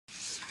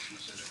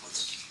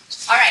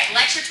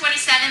Lecture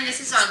 27, this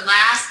is our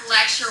last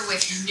lecture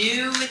with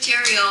new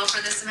material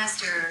for the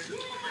semester.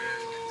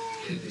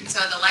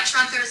 So the lecture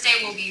on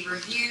Thursday will be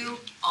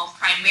review. I'll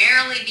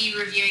primarily be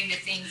reviewing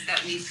the things that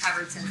we've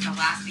covered since the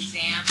last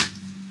exam.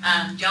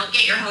 Don't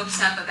get your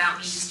hopes up about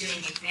me just doing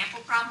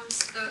example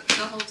problems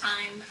the whole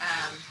time.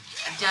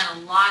 I've done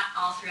a lot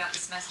all throughout the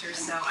semester,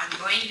 so I'm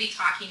going to be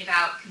talking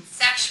about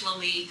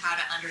conceptually how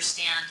to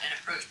understand and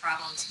approach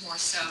problems more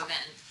so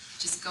than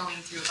just going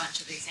through a bunch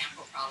of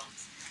example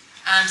problems.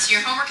 So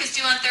your homework is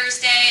due on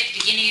Thursday at the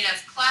beginning of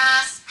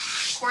class.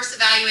 Course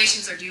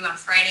evaluations are due on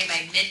Friday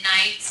by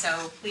midnight,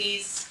 so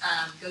please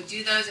go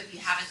do those if you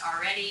haven't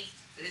already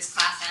for this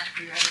class and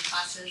for your other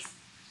classes.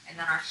 And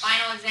then our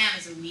final exam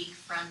is a week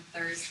from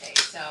Thursday,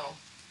 so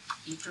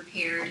be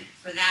prepared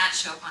for that.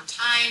 Show up on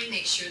time.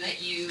 Make sure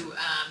that you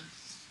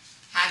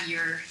have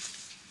your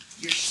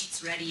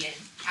sheets ready and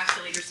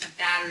calculators and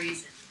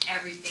batteries and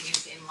everything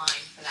is in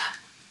line for that.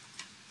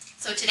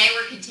 So today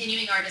we're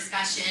continuing our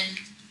discussion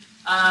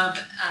of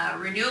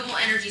renewable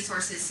energy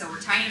sources. So we're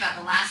talking about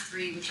the last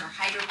three, which are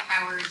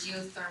hydropower,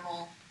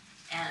 geothermal,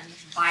 and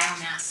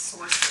biomass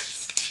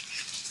sources.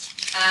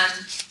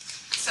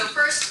 So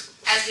first,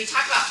 as we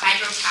talk about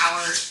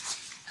hydropower,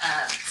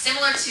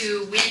 similar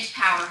to wind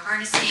power,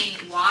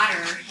 harnessing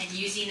water and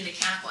using the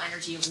mechanical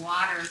energy of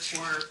water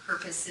for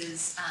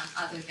purposes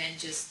other than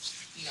just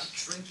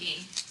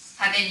drinking,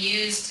 have been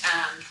used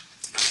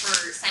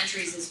for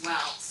centuries as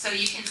well. So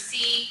you can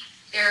see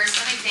there are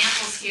some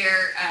examples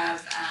here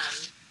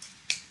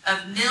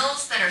of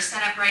mills that are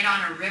set up right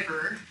on a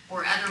river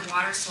or other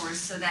water source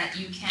so that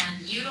you can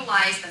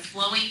utilize the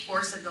flowing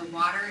force of the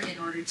water in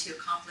order to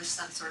accomplish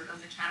some sort of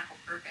mechanical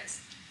purpose.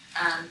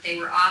 They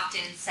were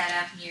often set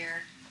up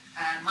near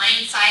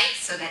mining sites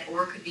so that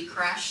ore could be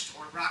crushed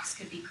or rocks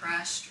could be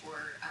crushed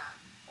or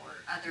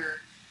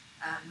other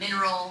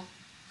mineral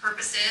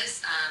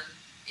purposes.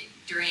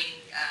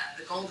 During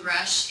the gold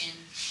rush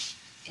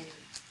in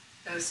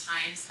those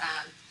times,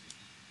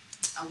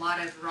 a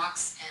lot of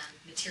rocks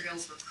and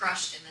materials were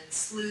crushed and then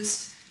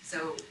sluiced.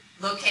 So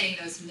locating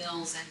those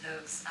mills and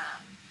those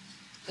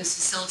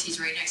facilities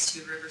right next to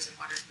rivers and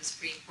waters was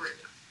pretty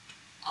important.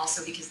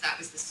 Also because that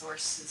was the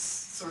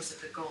source of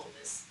the gold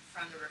is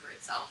from the river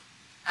itself.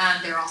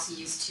 They're also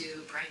used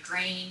to grind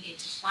grain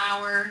into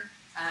flour.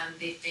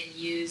 They've been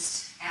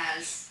used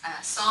as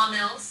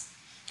sawmills.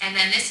 And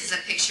then this is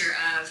a picture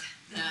of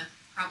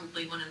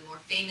probably one of the more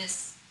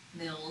famous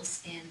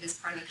mills in this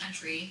part of the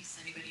country. Does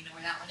anybody know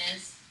where that one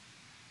is?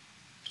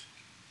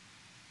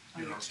 Oh,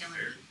 you're killing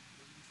me.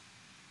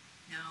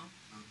 No?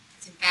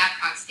 It's in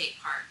Babcock State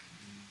Park.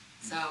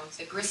 So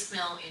the grist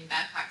mill in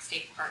Babcock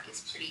State Park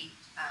is pretty,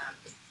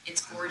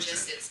 it's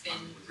gorgeous, it's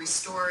been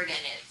restored,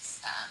 and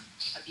it's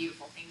a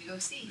beautiful thing to go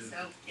see.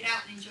 So get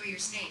out and enjoy your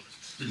state.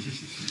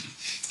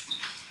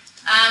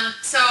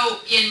 So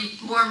in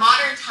more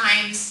modern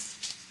times,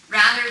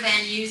 rather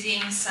than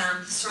using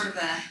some sort of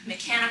a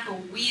mechanical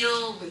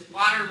wheel with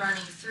water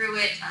running through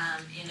it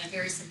in a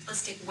very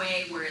simplistic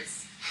way where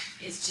it's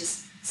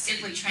just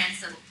simply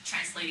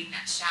translating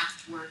that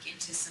shaft work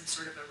into some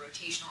sort of a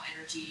rotational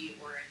energy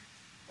or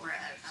a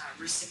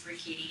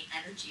reciprocating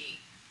energy.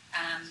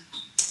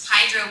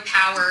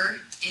 Hydropower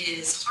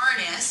is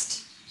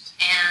harnessed,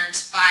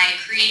 and by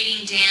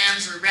creating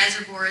dams or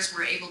reservoirs,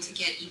 we're able to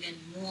get even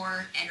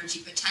more energy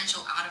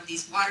potential out of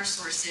these water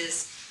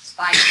sources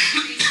by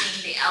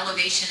increasing the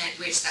elevation at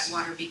which that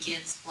water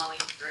begins flowing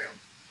through.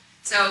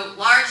 So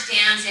large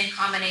dams in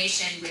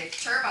combination with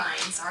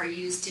turbines are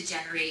used to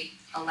generate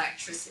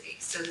electricity.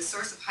 So the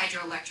source of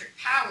hydroelectric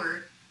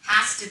power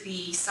has to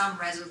be some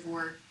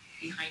reservoir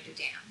behind a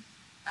dam,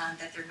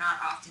 that they're not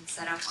often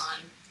set up on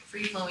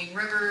free-flowing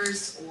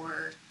rivers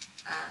or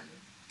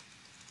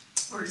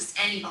just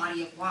any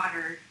body of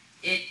water.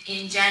 It,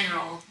 in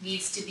general,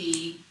 needs to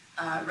be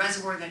a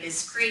reservoir that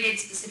is created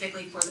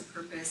specifically for the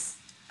purpose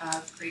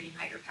of creating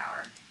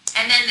hydropower.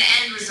 And then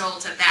the end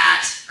result of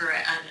that, or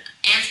an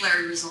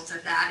ancillary result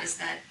of that, is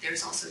that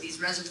there's also these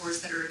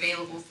reservoirs that are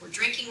available for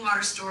drinking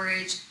water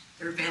storage,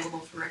 they're available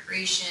for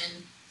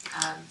recreation,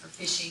 for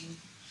fishing,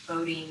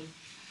 boating,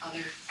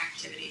 other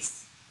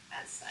activities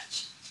as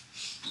such.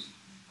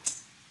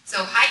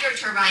 So hydro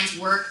turbines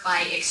work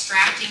by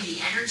extracting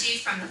the energy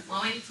from the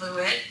flowing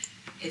fluid.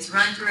 It's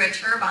run through a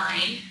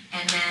turbine,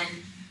 and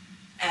then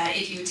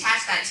if you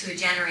attach that to a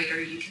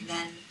generator, you can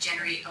then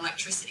generate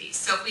electricity.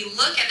 So if we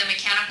look at the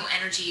mechanical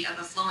energy of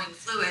a flowing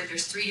fluid,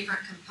 there's three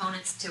different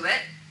components to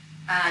it.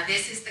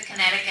 This is the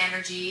kinetic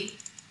energy,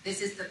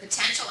 this is the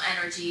potential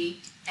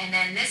energy, and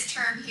then this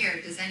term here,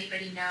 does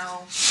anybody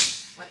know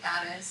what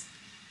that is?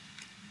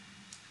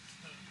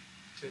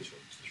 Potential.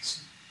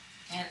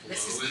 And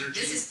this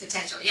is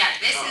potential. Yeah,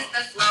 this is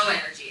the flow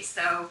energy.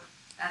 So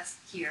that's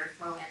here,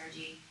 flow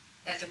energy.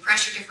 That's the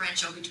pressure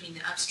differential between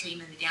the upstream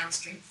and the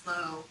downstream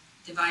flow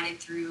divided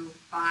through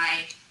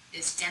by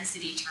this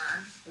density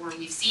term, or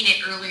we've seen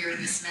it earlier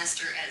in the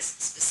semester as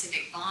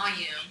specific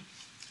volume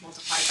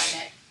multiplied by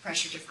that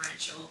pressure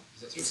differential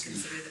is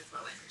considered the flow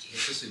energy.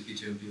 It's supposed to be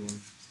P2 and P1.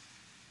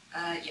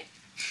 Yeah.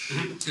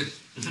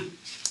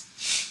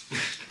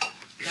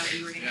 Is that what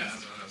you were going to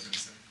say?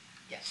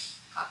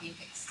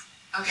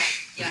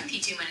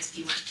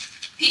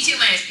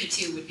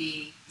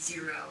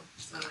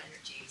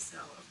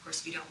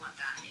 course, we don't want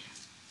that in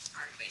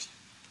our equation.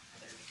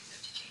 I better make a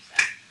note to change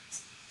that.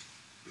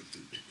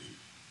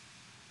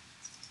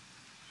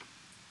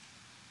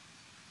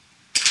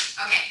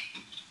 Okay,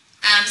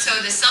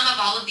 so the sum of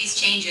all of these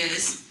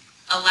changes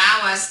allow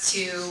us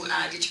to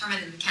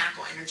determine the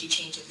mechanical energy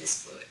change of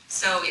this fluid.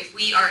 So if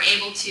we are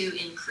able to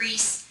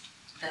increase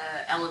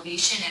the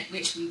elevation at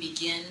which we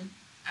begin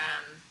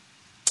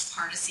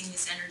harnessing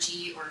this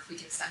energy, or if we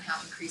can somehow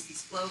increase these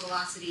flow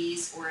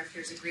velocities, or if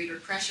there's a greater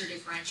pressure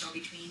differential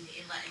between the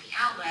inlet and the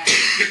outlet,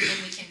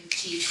 then we can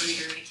achieve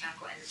greater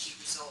mechanical energy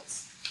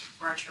results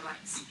for our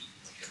turbines.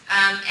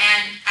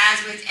 And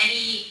as with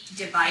any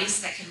device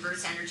that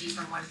converts energy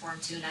from one form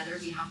to another,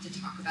 we have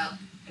to talk about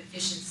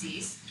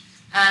efficiencies.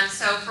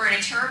 So for a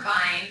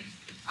turbine,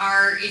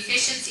 our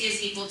efficiency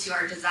is equal to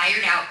our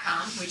desired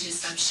outcome, which is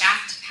some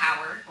shaft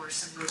power or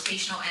some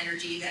rotational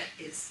energy that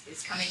is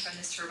coming from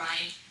this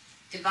turbine,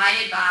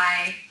 divided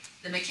by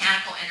the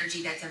mechanical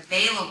energy that's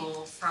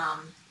available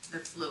from the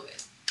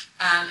fluid.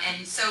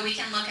 And so we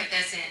can look at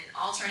this in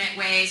alternate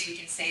ways. We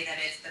can say that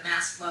it's the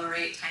mass flow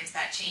rate times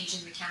that change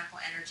in mechanical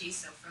energy,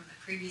 so from the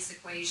previous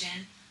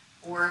equation,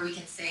 or we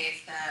can say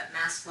it's the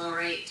mass flow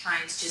rate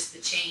times just the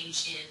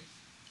change in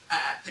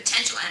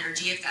potential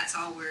energy, if that's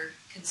all we're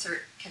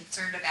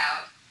concerned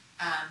about,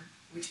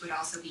 which would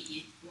also be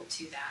equal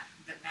to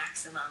the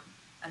maximum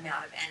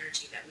amount of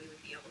energy that we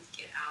would be able to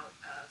get out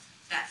of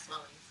that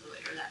flowing fluid,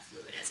 or that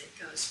fluid as it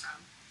goes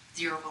from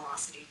zero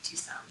velocity to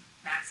some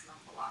maximum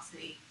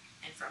velocity,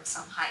 and from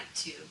some height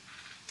to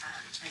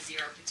a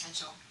zero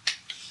potential.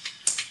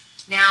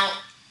 Now,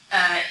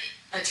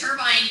 a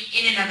turbine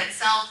in and of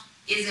itself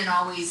isn't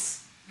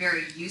always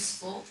very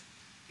useful,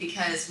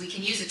 because we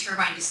can use a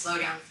turbine to slow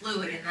down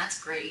fluid, and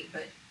that's great,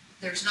 but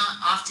there's not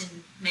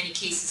often many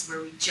cases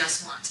where we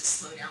just want to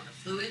slow down the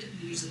fluid.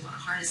 We usually want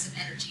to harness some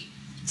energy.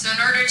 So in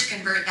order to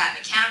convert that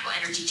mechanical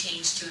energy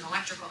change to an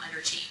electrical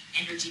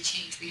energy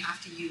change, we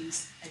have to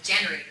use a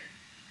generator.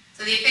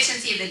 So the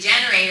efficiency of the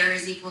generator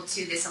is equal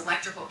to this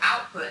electrical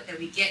output that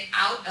we get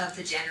out of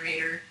the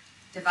generator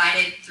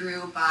divided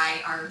through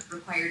by our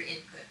required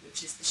input,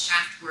 which is the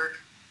shaft work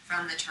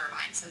from the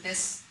turbine. So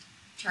this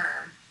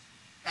term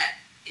that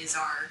is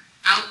our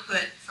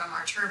output from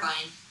our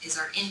turbine is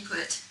our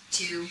input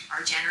to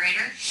our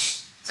generator.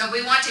 So if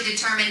we want to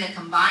determine the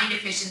combined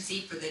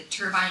efficiency for the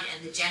turbine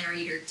and the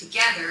generator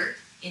together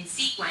in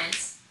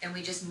sequence, then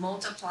we just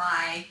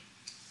multiply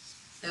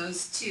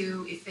those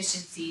two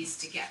efficiencies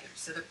together.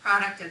 So the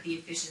product of the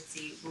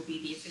efficiency will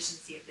be the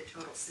efficiency of the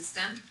total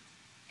system.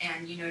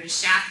 And you notice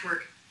shaft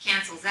work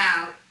cancels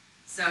out,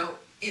 so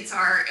it's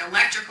our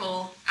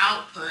electrical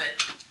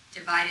output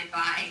divided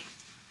by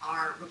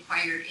our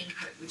required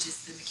input, which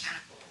is the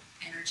mechanical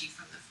energy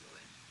from the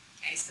fluid.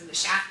 Okay, so the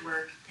shaft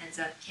work ends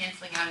up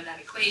canceling out of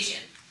that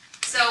equation.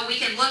 So we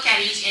can look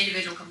at each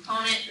individual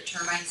component, the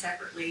turbine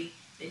separately,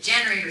 the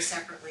generator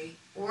separately,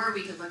 or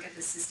we could look at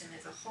the system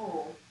as a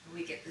whole, and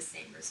we get the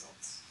same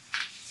results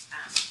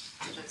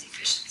for those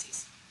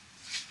efficiencies.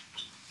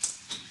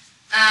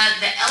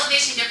 The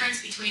elevation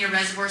difference between a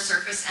reservoir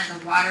surface and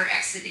the water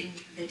exiting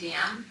the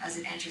dam as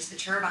it enters the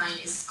turbine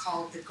is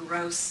called the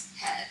gross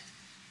head.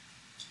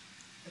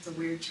 That's a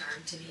weird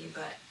term to me,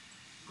 but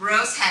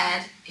gross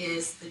head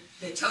is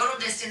the total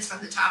distance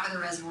from the top of the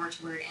reservoir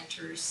to where it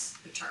enters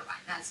the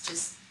turbine. That's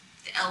just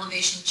the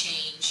elevation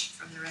change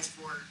from the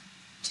reservoir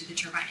to the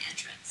turbine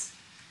entrance.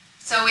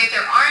 So if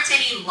there aren't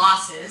any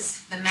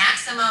losses, the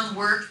maximum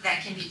work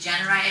that can be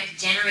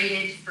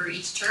generated for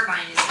each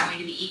turbine is going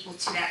to be equal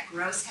to that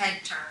gross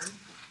head term,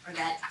 or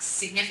that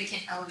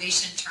significant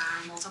elevation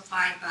term,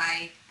 multiplied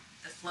by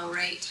the flow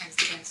rate times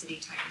the density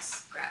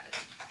times gravity.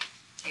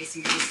 Okay, so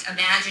you're just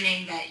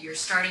imagining that you're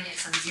starting at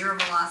some zero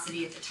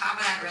velocity at the top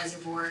of that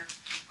reservoir.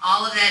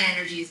 All of that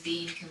energy is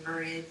being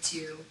converted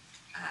to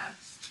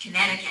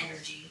kinetic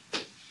energy,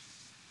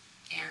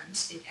 and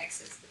it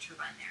exits the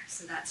turbine there.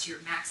 So that's your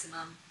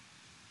maximum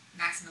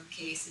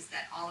case, is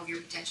that all of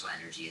your potential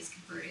energy is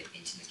converted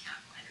into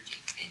mechanical energy,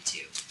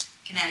 into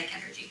kinetic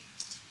energy.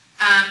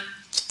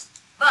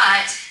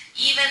 But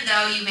even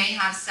though you may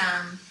have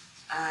some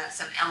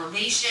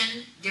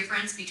elevation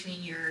difference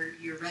between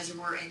your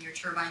reservoir and your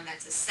turbine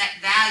that's a set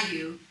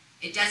value,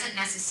 it doesn't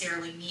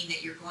necessarily mean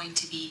that you're going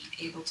to be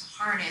able to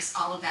harness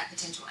all of that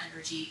potential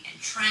energy and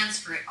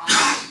transfer it all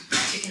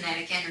to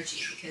kinetic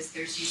energy, because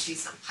there's usually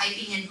some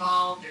piping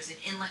involved, there's an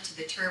inlet to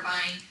the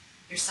turbine,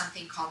 there's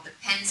something called the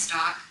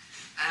penstock,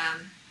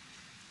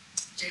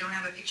 which I don't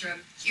have a picture of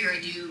here, I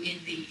do in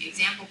the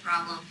example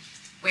problem,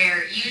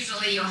 where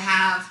usually you'll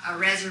have a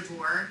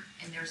reservoir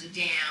and there's a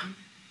dam,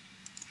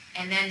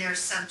 and then there's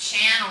some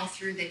channel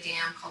through the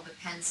dam called the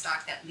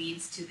penstock that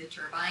leads to the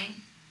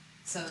turbine.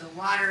 So the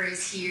water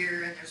is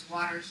here and there's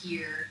water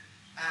here.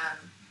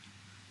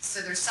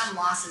 So there's some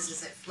losses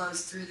as it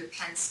flows through the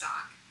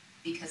penstock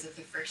because of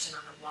the friction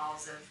on the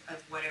walls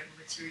of whatever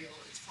material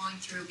it's flowing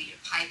through, be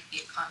it pipe, be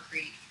it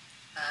concrete.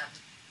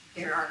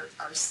 There are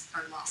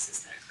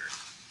losses that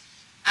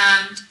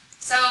occur.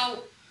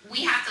 So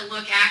we have to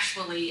look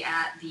actually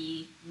at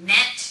the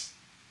net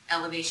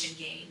elevation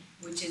gain,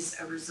 which is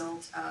a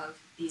result of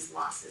these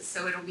losses.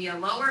 So it'll be a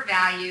lower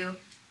value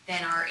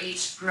than our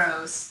H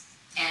gross,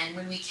 and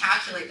when we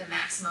calculate the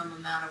maximum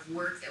amount of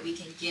work that we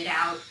can get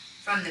out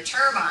from the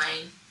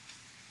turbine,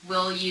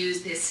 we'll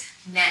use this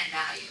net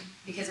value.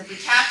 Because if we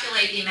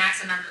calculate the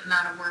maximum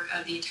amount of work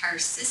of the entire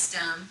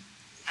system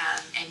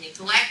and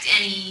neglect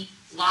any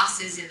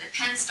losses in the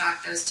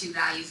penstock, those two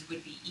values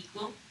would be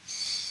equal.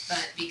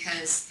 But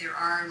because there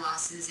are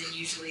losses, and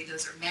usually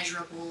those are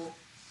measurable,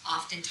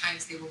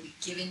 oftentimes they will be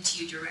given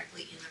to you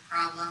directly in the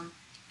problem,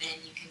 then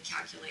you can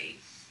calculate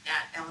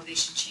that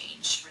elevation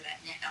change, or that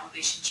net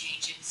elevation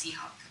change, and see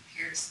how it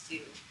compares to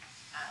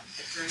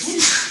the gross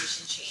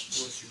elevation change.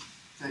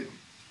 Thank you.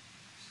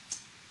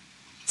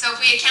 So if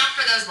we account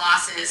for those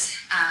losses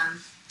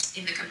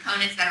in the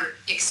components that are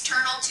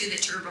external to the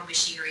turbo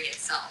machinery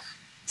itself,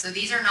 so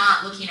these are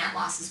not looking at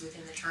losses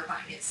within the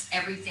turbine, it's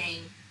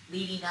everything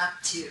leading up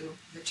to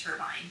the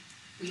turbine.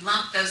 We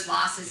lump those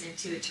losses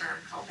into a term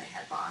called the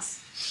head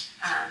loss.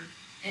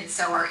 And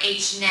so our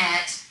H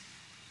net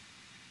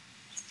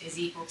is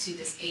equal to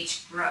this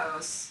H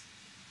gross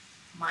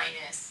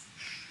minus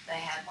the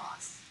head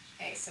loss.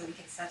 Okay, so we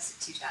can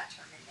substitute that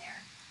term in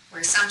there.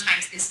 Where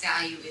sometimes this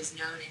value is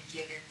known and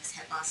given, this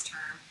head loss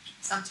term.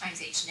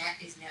 Sometimes H net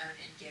is known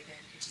and given.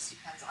 It just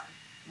depends on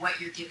what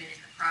you're given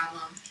in the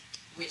problem,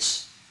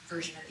 which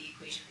version of the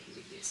equation that you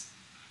would use.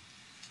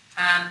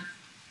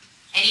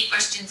 Any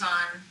questions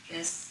on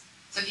this?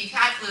 So if you've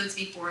had fluids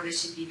before,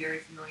 this should be very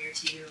familiar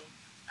to you.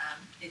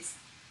 It's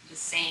the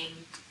same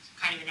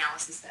kind of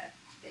analysis that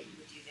you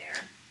would do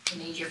there. The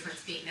main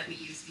difference being that we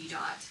use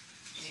VDOT,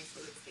 and in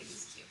fluids they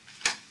use Q.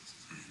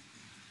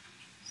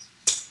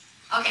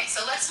 Okay,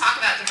 so let's talk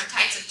about different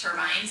types of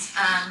turbines.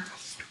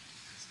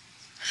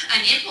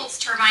 An impulse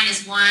turbine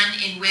is one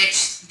in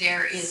which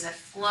there is a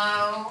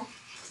flow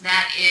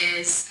that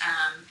is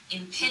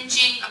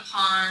impinging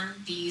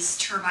upon these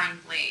turbine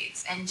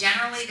blades. And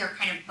generally they're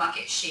kind of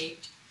bucket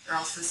shaped. They're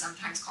also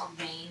sometimes called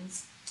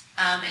vanes.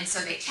 And so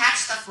they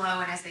catch the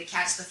flow, and as they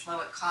catch the flow,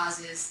 it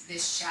causes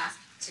this shaft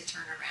to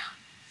turn around.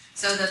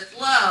 So the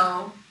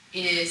flow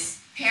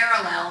is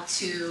parallel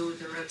to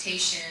the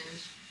rotation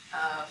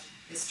of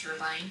this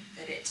turbine,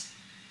 that if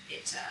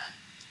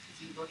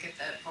you look at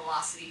the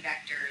velocity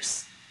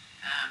vectors,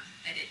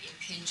 that it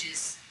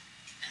impinges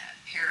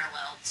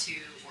parallel to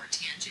or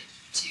tangent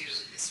to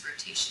this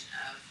rotation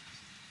of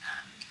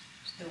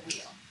the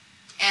wheel.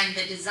 And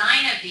the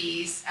design of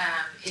these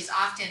is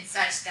often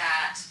such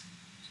that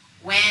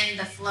when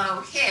the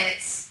flow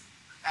hits,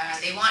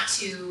 they want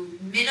to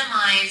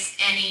minimize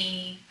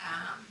any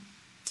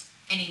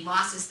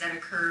losses that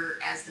occur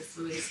as the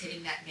fluid is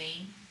hitting that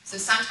vane. So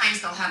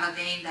sometimes they'll have a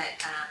vane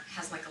that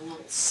has like a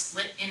little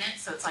split in it,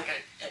 so it's like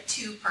a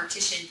two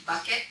partitioned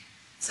bucket,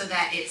 so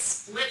that it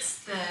splits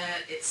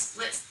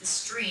the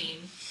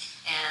stream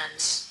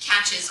and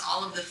catches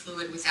all of the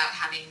fluid without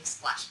having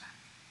splashback.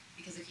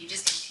 Because if you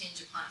just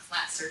impinge upon a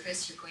flat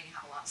surface, you're going to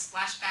have a lot of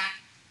splashback.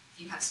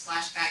 If you have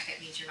splashback, that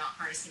means you're not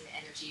harnessing the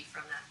energy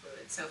from that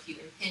fluid. So if you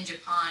impinge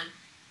upon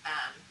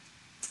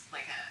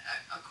like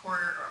a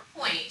corner or a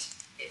point,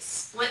 it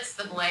splits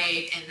the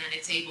blade, and then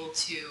it's able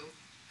to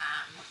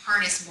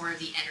harness more of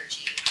the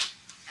energy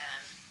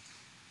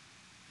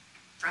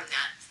from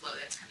that flow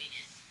that's coming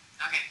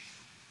in. Okay.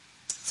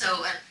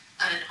 So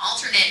an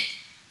alternate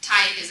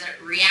type is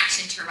a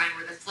reaction turbine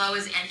where the flow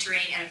is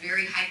entering at a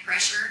very high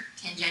pressure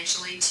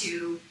tangentially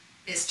to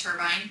this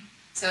turbine.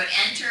 So it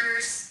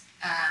enters,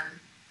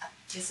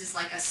 this is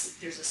like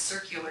there's a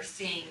circular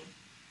thing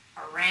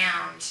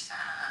around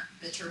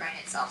the turbine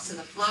itself. So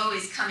the flow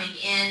is coming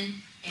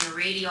in a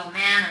radial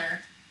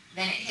manner,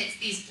 then it hits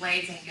these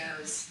blades and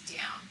goes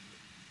down.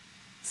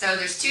 So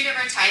there's two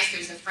different types.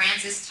 There's the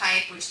Francis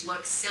type, which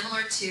looks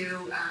similar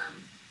to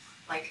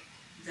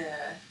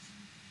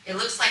it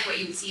looks like what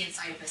you would see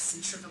inside of a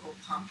centrifugal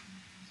pump,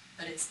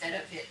 but instead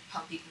of it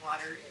pumping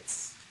water,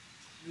 it's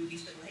moving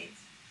the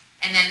blades.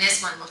 And then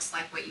this one looks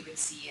like what you would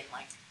see in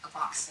like a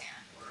box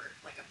fan or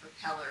like a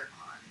propeller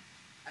on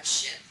a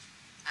ship.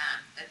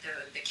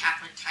 The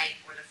Kaplan type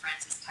or the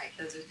Francis type,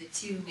 those are the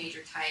two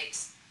major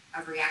types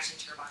of reaction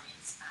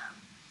turbines.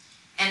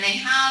 And they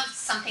have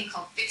something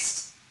called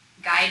fixed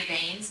guide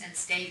vanes and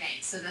stay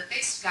vanes. So the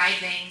fixed guide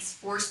vanes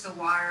force the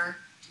water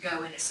to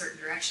go in a certain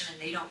direction,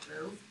 and they don't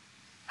move.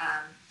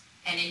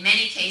 And in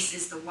many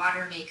cases, the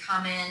water may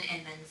come in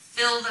and then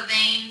fill the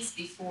vanes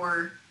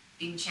before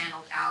being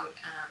channeled out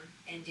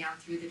and down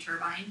through the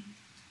turbine.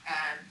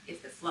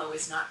 If the flow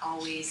is not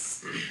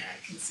always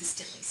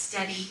consistently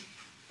steady,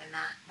 then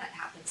that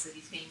happens. So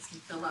these vanes can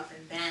fill up,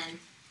 and then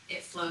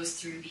it flows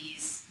through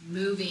these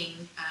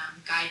moving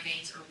guide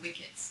vanes or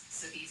wickets.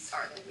 So these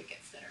are the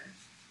wickets that are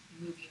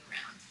moving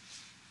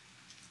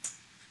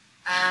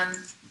around.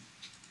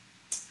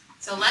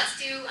 So let's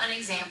do an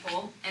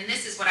example, and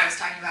this is what I was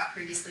talking about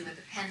previously with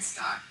the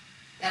penstock,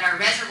 that our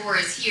reservoir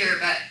is here,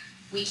 but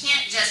we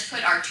can't just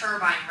put our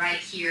turbine right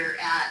here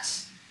at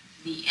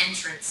the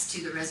entrance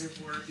to the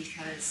reservoir,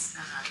 because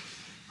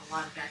a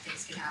lot of bad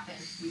things could happen.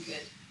 We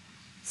could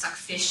suck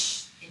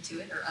fish into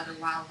it, or other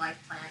wildlife,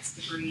 plants,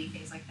 debris,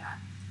 things like that.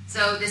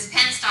 So this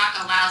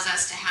penstock allows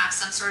us to have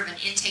some sort of an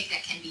intake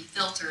that can be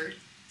filtered,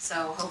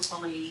 so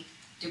hopefully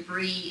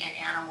debris and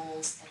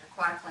animals and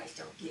aquatic life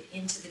don't get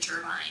into the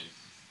turbine.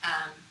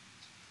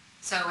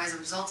 So as a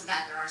result of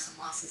that, there are some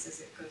losses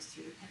as it goes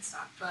through the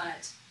penstock,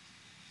 but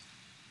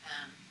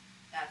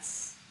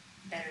that's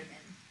better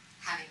than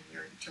having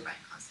your turbine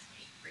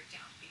constantly break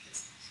down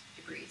because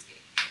debris is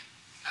getting in.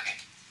 Okay.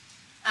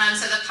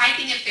 So the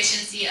piping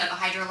efficiency of a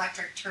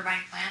hydroelectric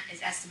turbine plant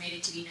is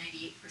estimated to be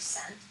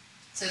 98%.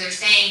 So they're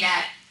saying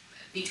that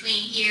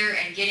between here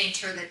and getting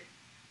to the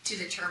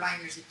turbine,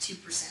 there's a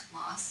 2%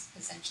 loss,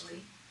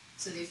 essentially.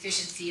 So the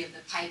efficiency of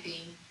the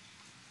piping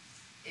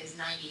is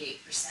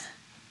 98%.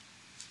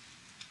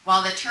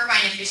 While the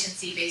turbine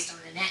efficiency based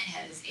on the net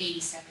head is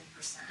 87%.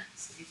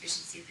 So the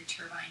efficiency of the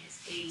turbine is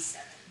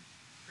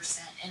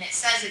 87%. And it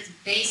says it's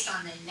based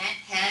on the net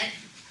head,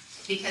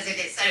 because if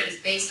it said it was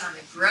based on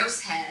the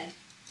gross head,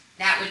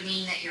 that would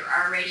mean that you're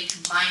already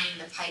combining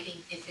the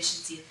piping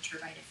efficiency and the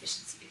turbine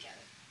efficiency together.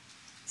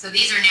 So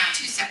these are now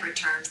two separate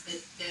terms. The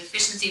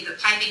efficiency of the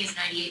piping is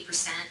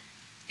 98%.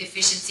 The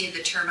efficiency of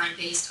the turbine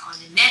based on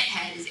the net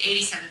head is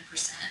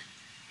 87%.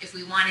 If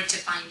we wanted to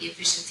find the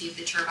efficiency of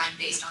the turbine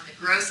based on the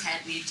gross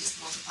head, we'd just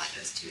multiply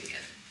those two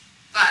together.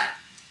 But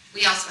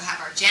we also have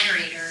our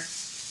generator.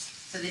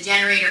 So the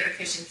generator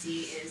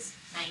efficiency is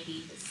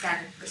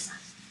 97%.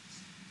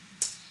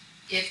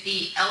 If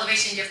the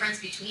elevation difference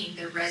between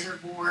the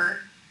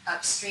reservoir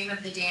upstream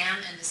of the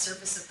dam and the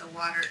surface of the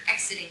water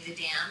exiting the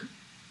dam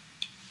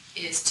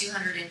is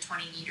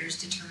 220 meters,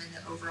 determine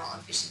the overall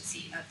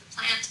efficiency of the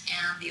plant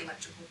and the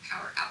electrical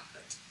power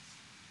output.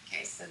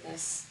 Okay, so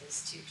this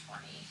is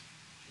 220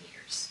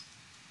 meters.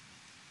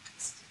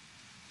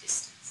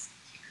 Distance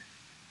here.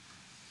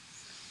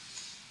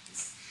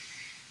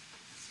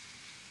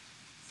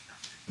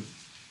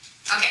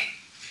 Okay.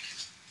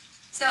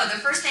 So the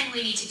first thing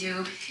we need to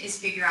do is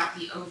figure out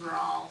the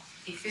overall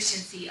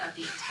efficiency of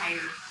the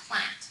entire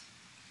plant.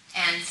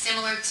 And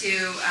similar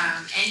to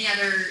any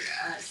other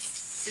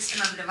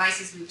system of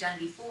devices we've done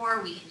before,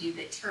 we can do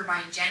the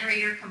turbine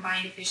generator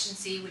combined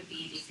efficiency would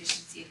be the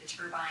efficiency of the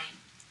turbine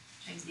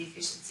times the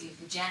efficiency of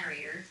the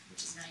generator,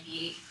 which is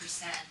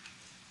 98%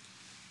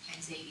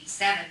 times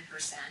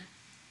 87%.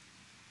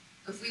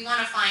 If we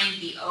want to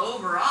find the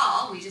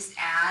overall, we just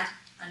add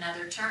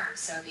another term.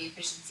 So the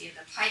efficiency of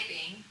the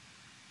piping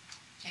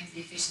times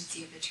the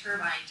efficiency of the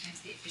turbine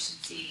times the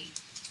efficiency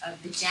of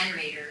the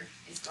generator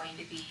is going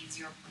to be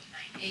 0.98.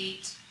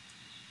 Oops,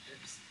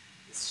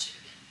 this should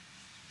have been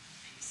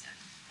 97.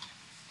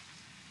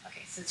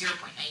 Okay, so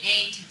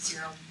 0.98 times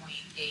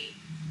 0.87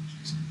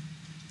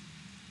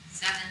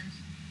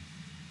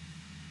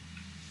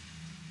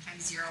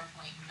 times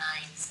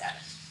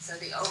 0.97. So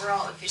the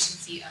overall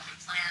efficiency of the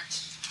plant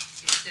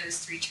is those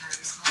three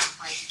terms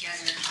multiplied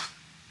together,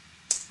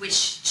 which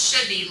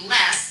should be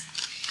less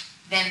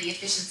than the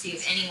efficiency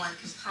of any one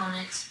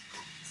component.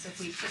 So if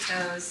we put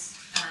those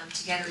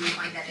together, we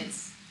find that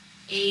it's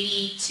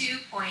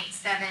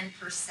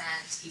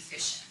 82.7%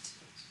 efficient.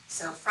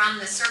 So from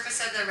the surface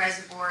of the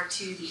reservoir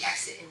to the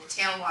exit in the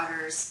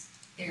tailwaters,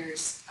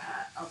 there's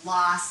a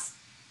loss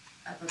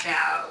of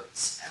about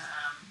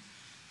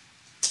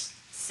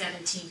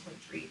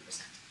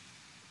 17.3%.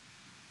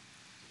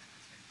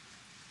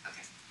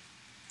 Okay.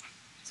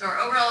 So our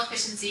overall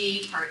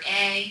efficiency, part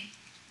A,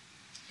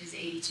 is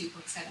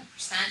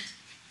 82.7%.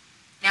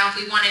 Now if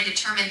we want to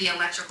determine the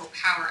electrical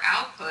power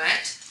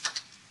output,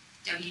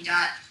 W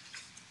dot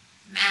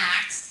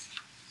max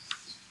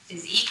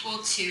is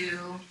equal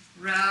to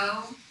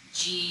rho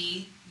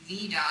G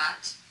V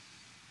dot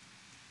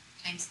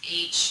times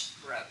H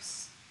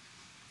gross.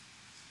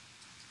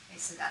 Okay,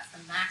 so that's the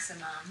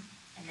maximum,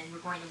 and then we're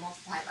going to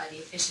multiply it by the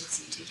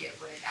efficiency to get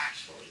what it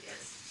actually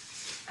is.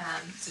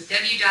 So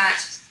W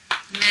dot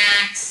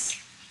max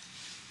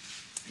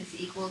is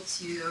equal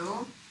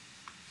to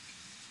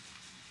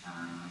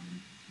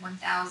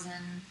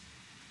 1,000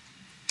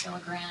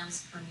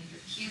 kilograms per meter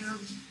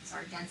cubed is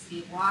our density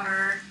of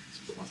water,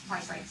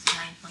 multiplied by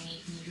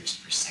 9.8 meters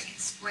per second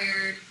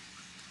squared,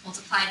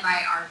 multiplied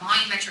by our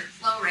volumetric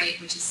flow rate,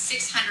 which is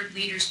 600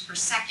 liters per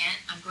second.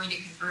 I'm going to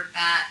convert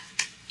that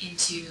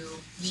into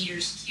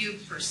meters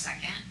cubed per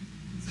second.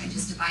 So I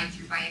just divide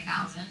through by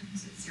 1,000,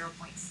 so it's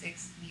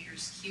 0.6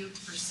 meters cubed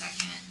per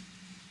second.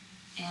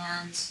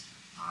 And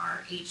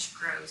our H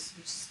gross,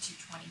 which is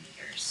 220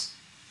 meters.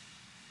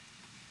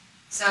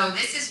 So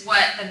this is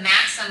what the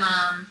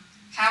maximum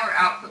power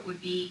output would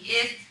be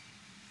if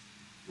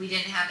we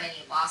didn't have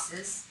any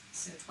losses.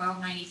 So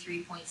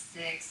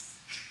 1293.6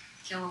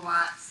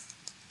 kilowatts.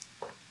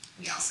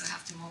 We also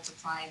have to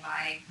multiply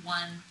by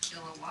 1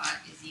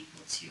 kilowatt is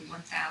equal to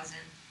 1,000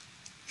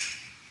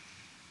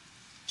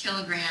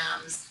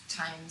 kilograms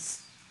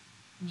times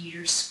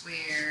meters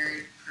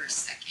squared per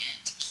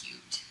second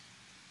cubed.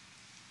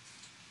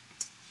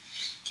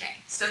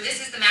 Okay, so this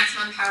is the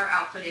maximum power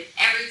output if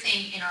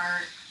everything in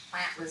our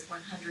plant was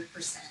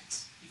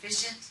 100%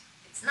 efficient.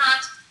 It's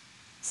not,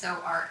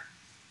 so our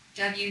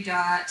W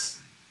dot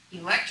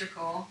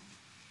electrical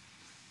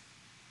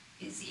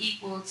is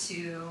equal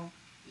to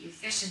the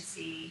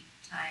efficiency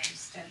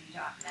times W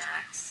dot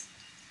max,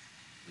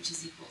 which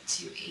is equal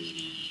to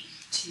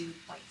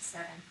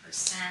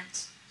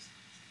 82.7%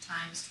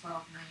 times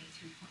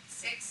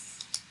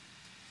 1293.6,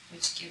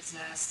 which gives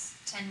us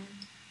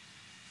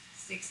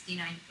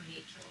 1069.8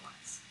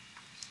 kilowatts.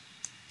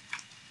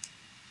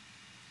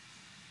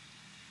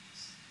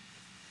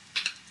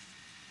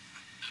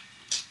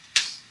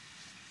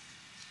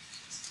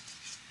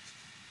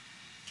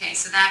 Okay,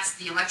 so that's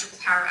the electrical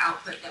power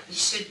output that we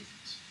should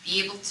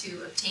be able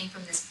to obtain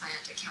from this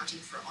plant, accounting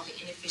for all the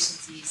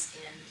inefficiencies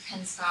in the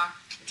penstock,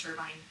 the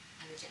turbine,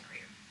 and the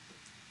generator.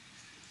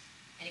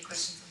 Any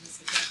questions on this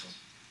example?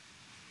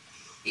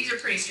 These are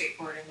pretty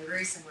straightforward, and they're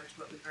very similar to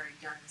what we've already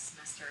done this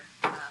semester.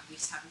 We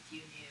just have a few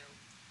new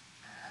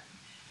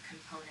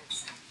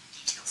components and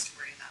details to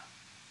worry about.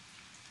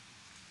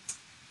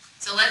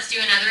 So let's do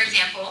another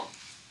example.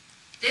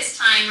 This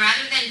time,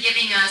 rather than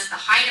giving us the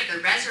height of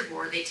the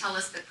reservoir, they tell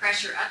us the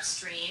pressure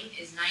upstream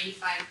is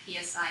 95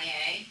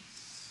 psia,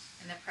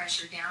 and the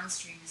pressure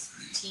downstream is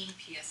 15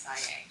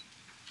 psia.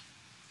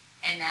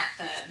 And that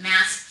the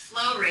mass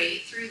flow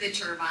rate through the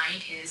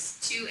turbine is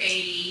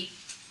 280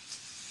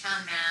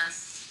 pound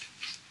mass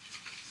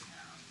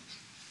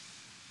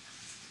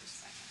per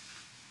second.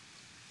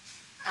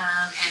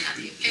 And that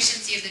the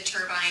efficiency of the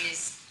turbine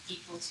is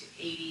equal to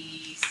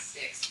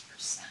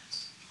 86%.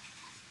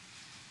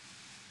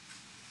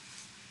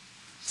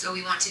 So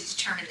we want to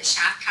determine the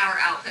shaft power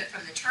output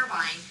from the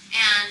turbine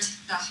and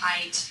the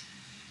height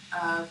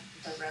of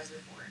the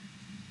reservoir.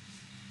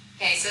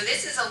 Okay, so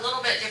this is a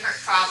little bit different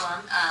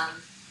problem,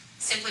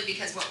 simply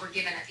because what we're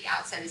given at the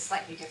outset is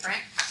slightly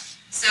different.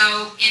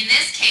 So in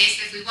this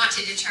case, if we want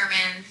to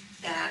determine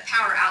the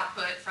power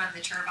output from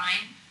the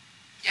turbine,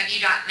 W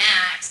dot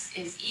max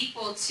is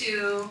equal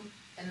to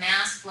the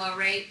mass flow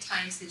rate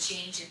times the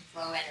change in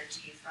flow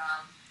energy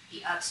from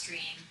the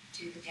upstream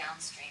to the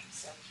downstream.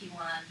 So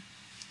P1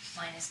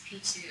 minus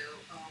P2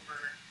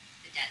 over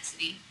the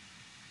density.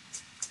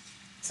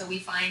 So we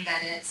find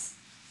that it's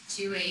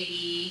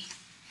 280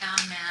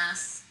 pound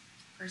mass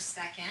per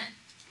second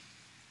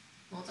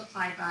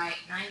multiplied by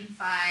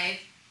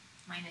 95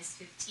 minus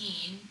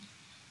 15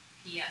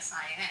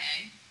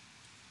 psia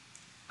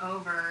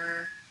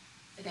over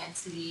the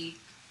density,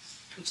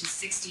 which is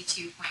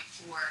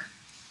 62.4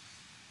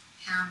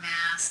 pound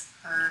mass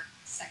per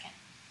second.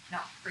 No,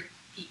 per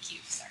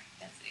PQ, sorry,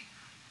 density.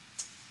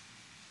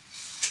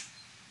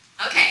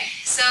 Okay,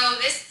 so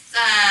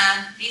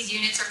these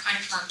units are kind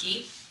of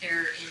funky.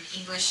 They're in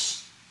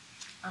English,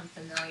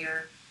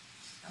 unfamiliar,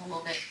 a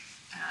little bit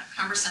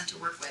cumbersome to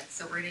work with.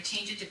 So we're going to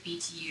change it to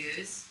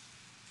BTUs.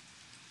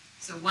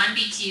 So 1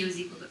 BTU is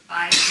equal to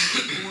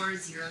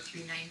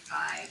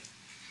 5.40395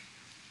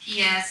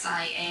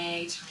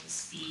 PSIA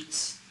times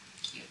feet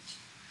cubed.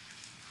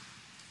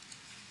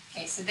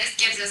 Okay, so this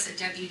gives us a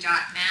W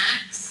dot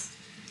max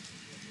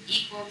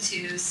equal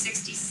to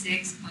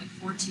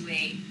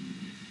 66.428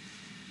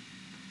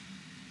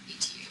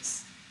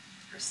 BTUs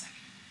per second.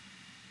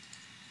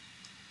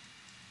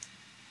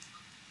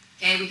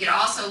 Okay, we could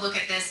also look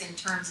at this in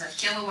terms of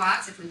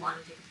kilowatts if we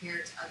wanted to compare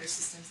it to other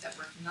systems that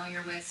we're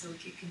familiar with. So we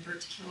could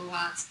convert to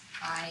kilowatts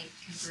by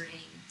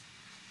converting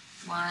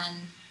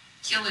 1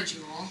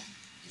 kilojoule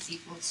is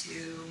equal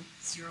to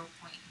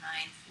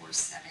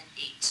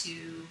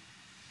 0.94782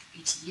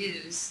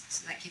 BTUs.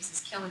 So that gives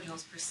us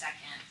kilojoules per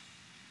second,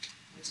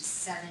 which is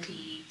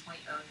 70.09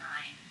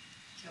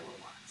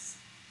 kilowatts.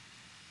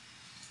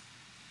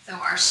 So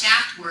our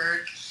shaft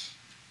work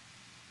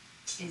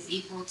is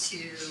equal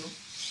to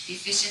the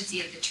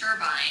efficiency of the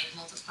turbine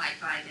multiplied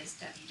by this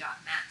W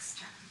dot max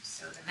term.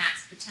 So the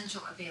max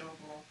potential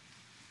available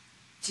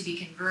to be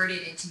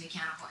converted into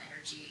mechanical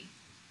energy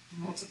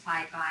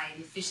multiplied by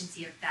the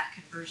efficiency of that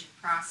conversion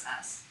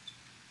process.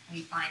 And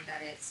we find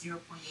that it's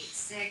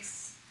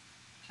 0.86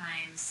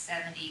 times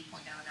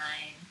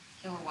 70.09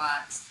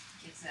 kilowatts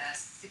gives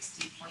us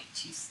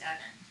 60.27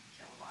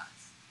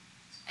 kilowatts.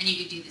 And you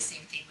could do the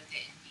same thing with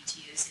it in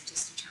BTUs and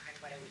just determine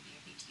what it would be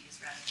in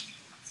BTUs rather than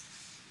kilowatts.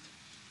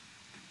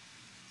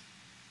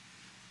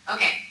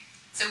 Okay,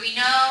 so we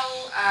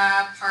know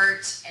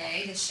part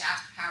A, the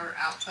shaft power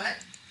output.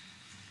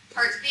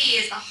 Part B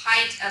is the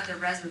height of the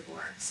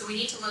reservoir. So we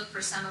need to look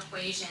for some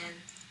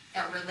equation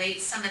that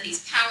relates some of these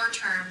power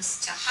terms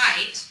to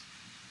height.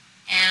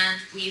 And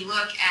we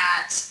look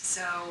at,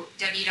 so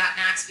W dot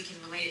max, we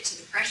can relate it to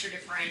the pressure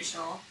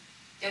differential.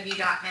 W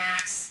dot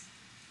max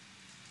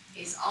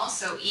is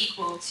also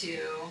equal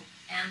to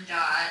M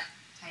dot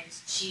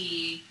times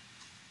G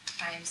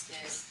times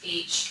this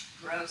H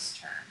gross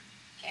term.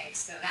 Okay,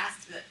 so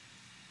that's the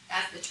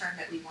term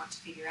that we want to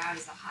figure out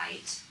is the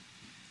height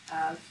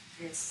of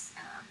this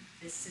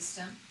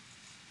system.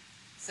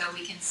 So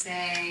we can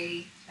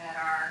say that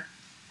our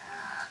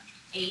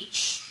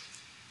H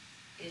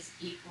is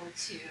equal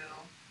to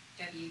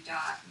W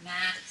dot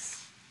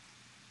max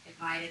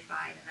divided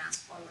by the mass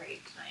flow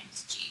rate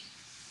times G.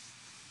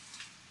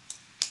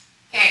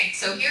 Okay,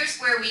 so here's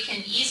where we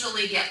can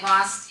easily get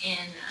lost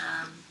in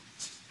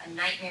a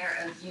nightmare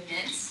of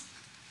units.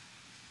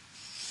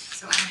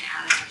 So I'm going to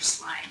add another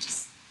slide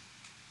just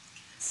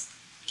because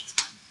it's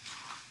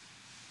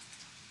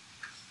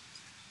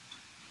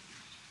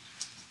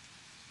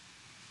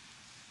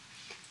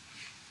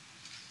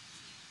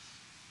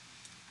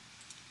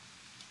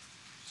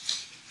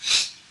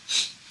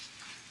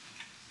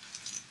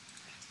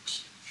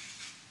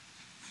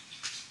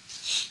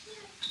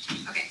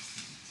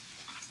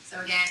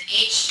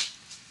H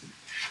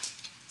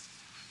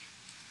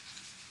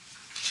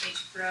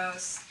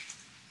gross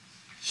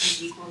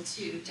is equal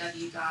to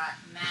W dot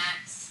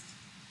max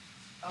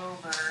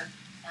over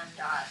M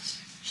dot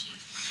G.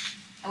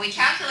 And we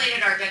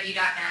calculated our W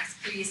dot max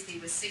previously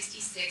was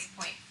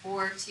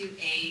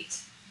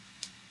 66.428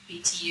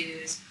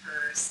 BTUs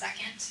per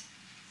second.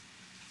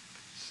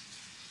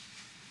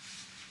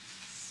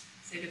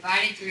 So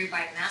divided through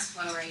by the mass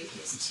flow rate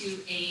is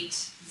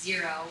 280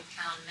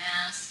 pound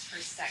mass per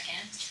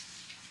second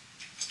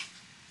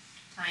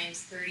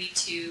times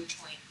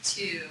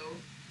 32.2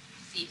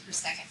 feet per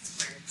second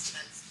squared. So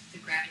that's the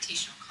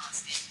gravitational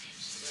constant in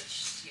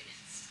English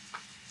units.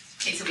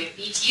 Okay, so we have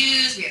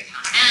BTUs, we have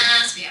pound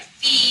mass, we have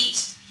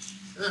feet.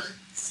 Ugh,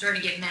 it's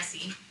starting to get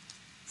messy.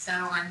 So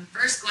I'm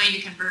first going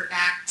to convert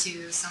back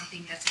to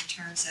something that's in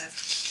terms of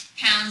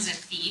pounds and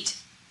feet.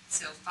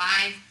 So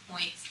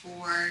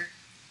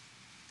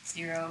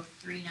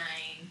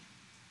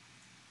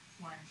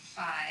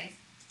 5.403915,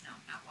 no,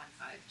 not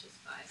 15, just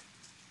 5.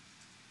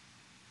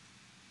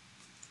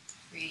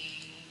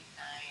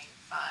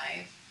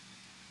 395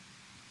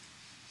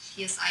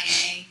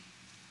 PSIA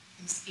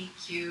is feet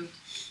cubed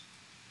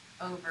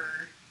over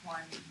 1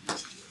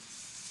 BTU.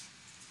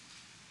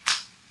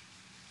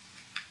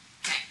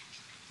 Okay,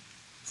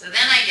 so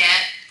then I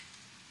get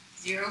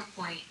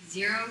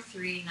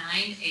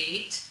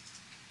 0.0398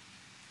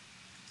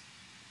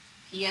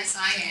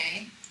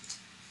 PSIA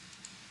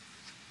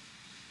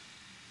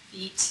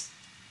feet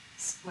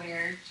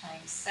squared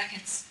times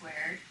seconds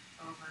squared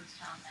over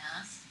pound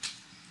mass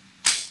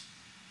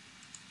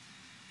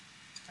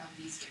from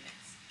these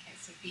units. Okay,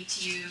 so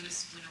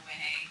BTUs went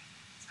away.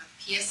 So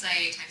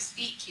PSIA times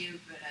feet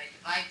cubed, but I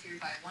divide through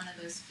by one of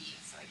those feet,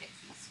 so I get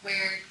feet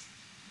squared.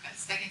 I've got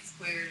seconds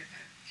squared, I've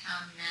got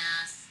pound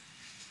mass.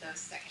 Those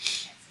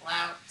seconds cancel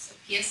out. So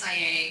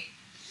PSIA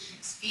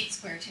times feet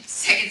squared times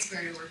seconds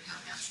squared over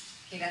pound mass.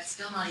 Okay, that's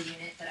still not a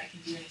unit that I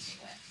can do anything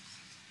with.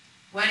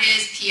 What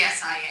is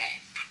PSIA?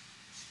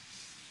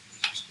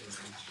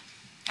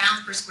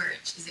 Pounds per square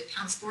inch. Is it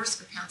pounds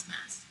force or pounds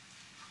mass?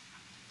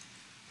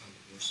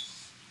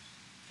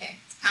 Okay,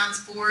 it's pounds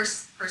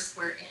force per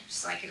square inch.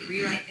 So I could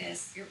rewrite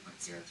this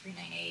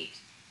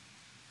 0.0398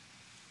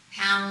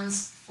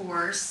 pounds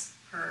force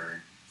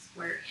per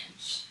square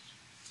inch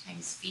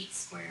times feet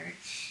squared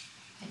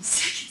times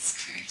seconds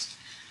squared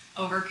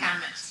over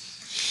pound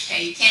mass.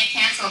 Okay, you can't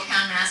cancel a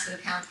pound mass with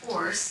a pound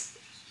force,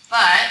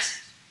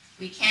 but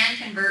we can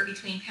convert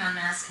between pound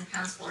mass and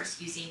pounds force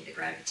using the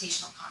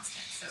gravitational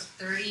constant. So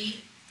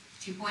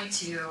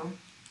 32.2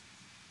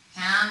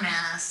 pound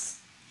mass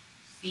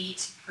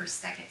feet per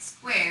second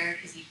squared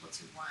is equal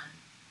to 1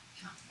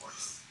 pound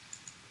force.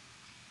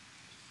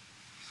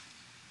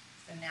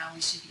 So now we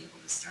should be able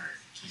to start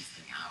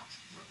canceling out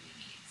what we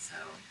need. So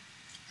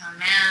pound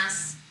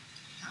mass,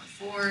 pound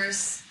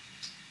force,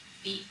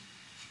 feet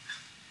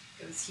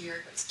goes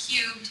here, goes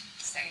cubed,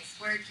 second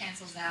squared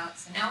cancels out.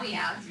 So now we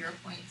have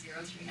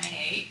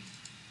 0.0398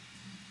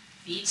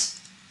 feet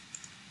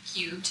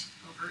cubed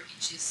over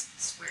inches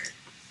squared.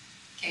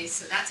 Okay,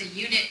 so that's a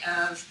unit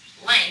of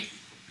length,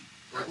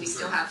 but we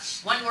still have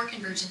one more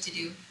conversion to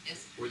do.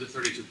 Where'd the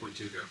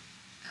 32.2 go?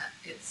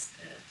 It's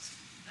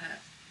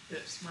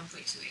 1.28.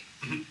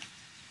 1.28.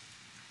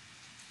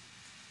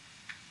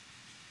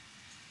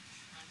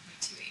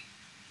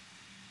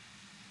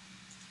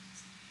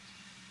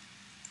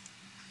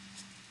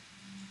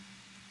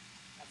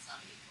 That's not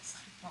an equal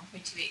sign.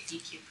 1.28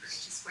 feet cubed per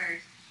inches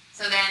squared.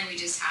 So then we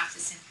just have to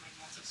simply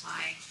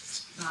multiply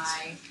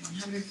by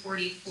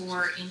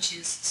 144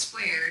 inches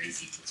squared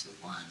is equal to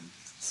 1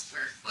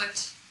 square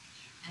foot,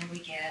 and we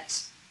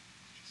get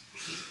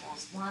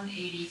equals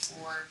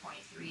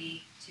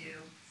 184.32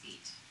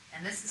 feet.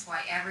 And this is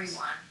why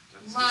everyone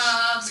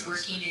loves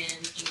working in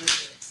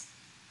English units.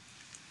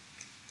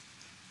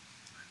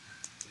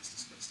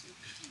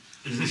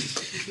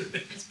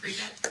 It's pretty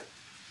good.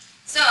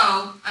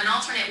 So an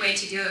alternate way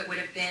to do it would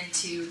have been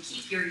to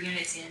keep your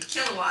units in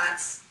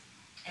kilowatts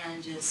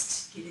and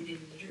just get it in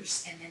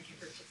meters and then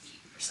convert to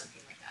feet or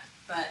something like that.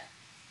 But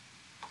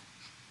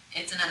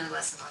it's another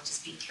lesson on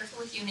just being careful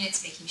with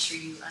units, making sure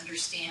you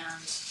understand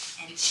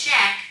and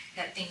check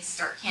that things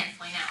start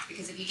canceling out.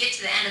 Because if you get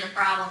to the end of the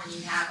problem and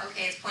you have,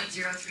 okay, it's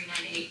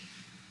 0.0398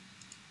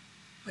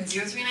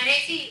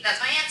 feet, that's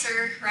my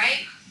answer,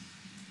 right?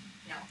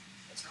 No,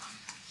 it's wrong.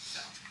 So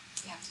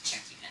you have to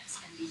check units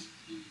and be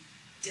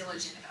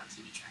diligent about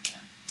keeping track of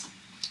them.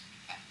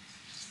 Okay.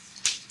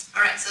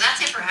 All right, so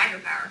that's it for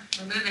hydropower.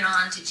 We're moving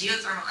on to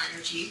geothermal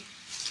energy,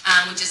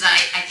 which is,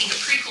 I think, a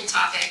pretty cool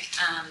topic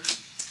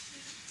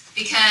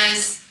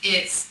because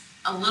it's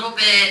a little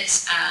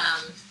bit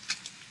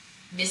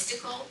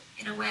mystical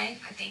in a way.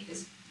 I think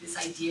this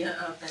idea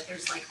of that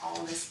there's like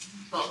all this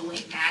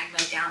bubbling magma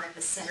down at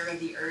the center of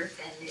the earth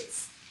and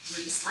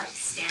we're just like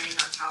standing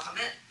on top of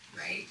it,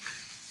 right?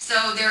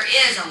 So there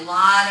is a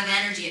lot of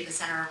energy at the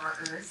center of our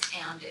earth,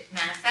 and it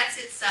manifests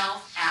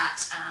itself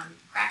at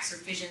cracks or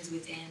fissions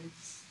within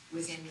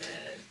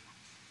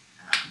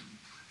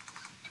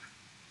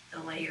the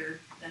layer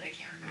that I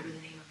can't remember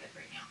the name of it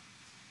right now.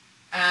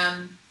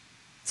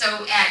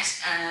 So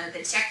at the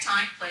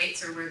tectonic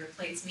plates, or where the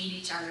plates meet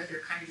each other,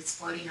 they're kind of just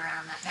floating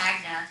around that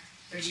magna,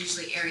 there's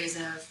usually areas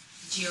of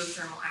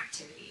geothermal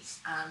activity.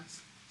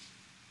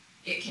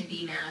 It can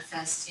be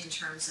manifest in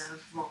terms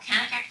of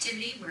volcanic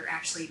activity, where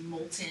actually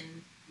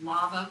molten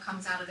lava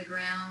comes out of the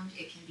ground.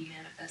 It can be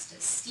manifest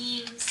as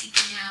steam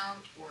seeping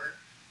out, or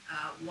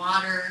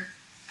water.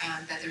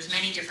 That there's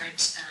many different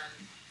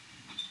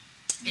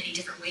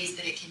ways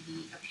that it can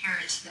be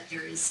apparent that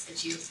there is a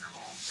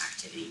geothermal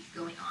activity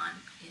going on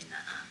in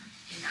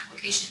that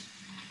location.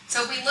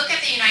 So if we look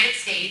at the United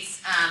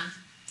States,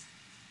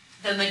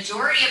 the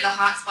majority of the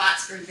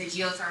hotspots for the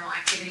geothermal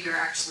activity are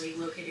actually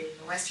located in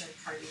the western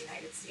part of the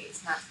United States,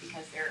 and that's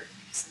because there are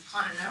some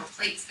continental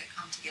plates that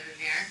come together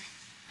there.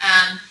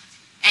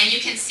 And you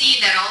can see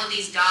that all of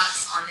these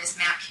dots on this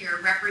map here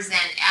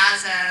represent,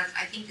 as of,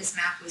 I think this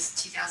map was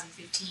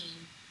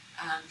 2015,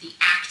 the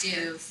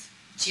active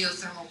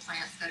geothermal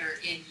plants that are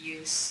in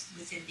use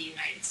within the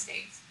United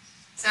States.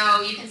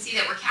 So you can see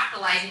that we're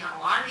capitalizing on a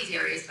lot of these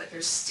areas, but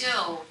there's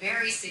still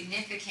very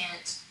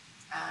significant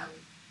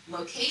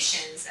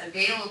locations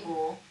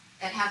available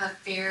that have a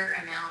fair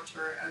amount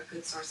or a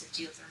good source of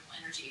geothermal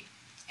energy.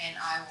 And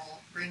I will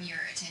bring your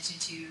attention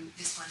to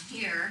this one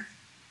here,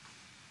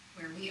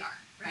 where we are,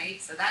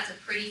 right? So that's a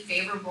pretty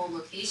favorable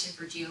location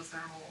for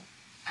geothermal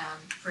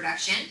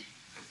production.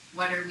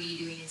 What are we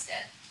doing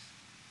instead?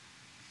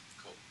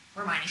 Coal.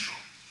 We're mining coal,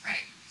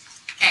 right?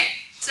 Okay,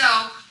 so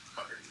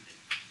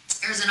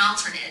there's an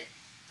alternate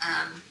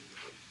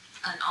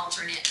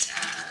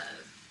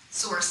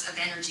source of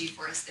energy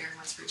for us there in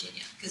West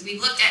Virginia, because we've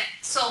looked at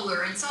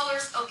solar, and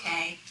solar's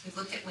okay. We've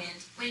looked at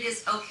wind. Wind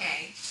is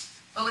okay.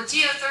 But with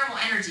geothermal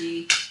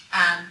energy,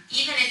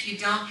 even if you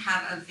don't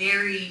have a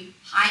very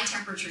high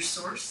temperature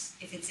source,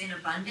 if it's in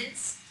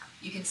abundance,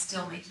 you can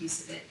still make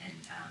use of it, and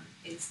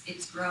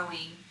it's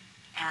growing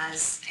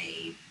as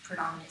a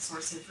predominant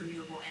source of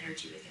renewable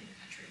energy within the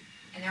country.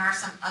 And there are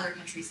some other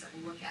countries that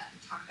we'll look at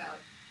and talk about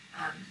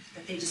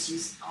that they just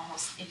use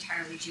almost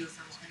entirely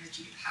geothermal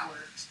energy to power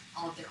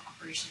all of their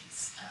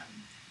operations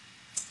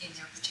in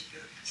their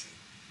particular country.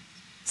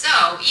 So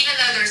even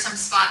though there are some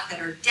spots that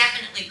are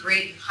definitely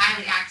great and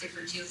highly active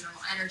for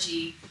geothermal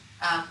energy,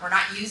 we're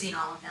not using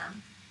all of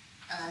them.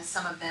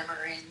 Some of them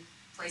are in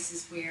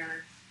places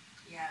where,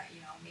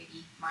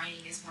 maybe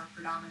mining is more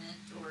predominant,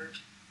 or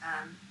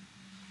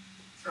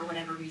for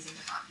whatever reason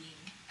they're not being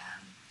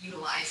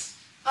utilized.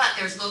 But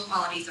there's low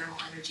quality thermal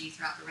energy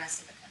throughout the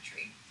rest of the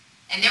country.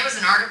 And there was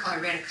an article I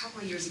read a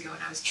couple of years ago,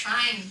 and I was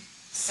trying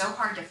so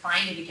hard to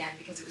find it again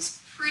because it was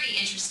pretty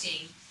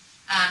interesting,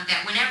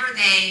 that whenever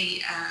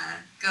they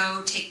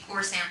go take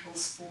core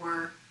samples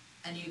for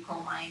a new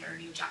coal mine or a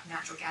new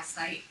natural gas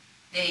site,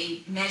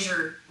 they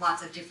measure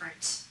lots of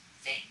different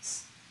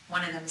things.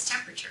 One of them is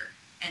temperature.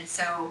 And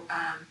so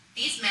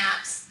these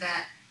maps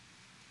that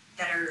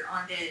are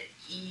on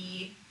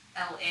the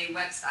ELA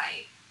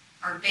website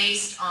are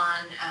based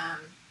on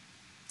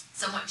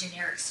somewhat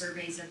generic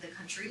surveys of the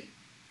country,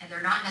 and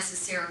they're not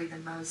necessarily the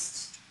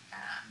most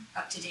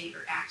up-to-date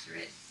or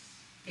accurate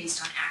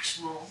based on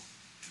actual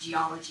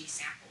geology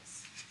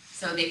samples.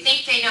 So they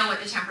think they know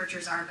what the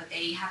temperatures are, but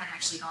they haven't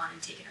actually gone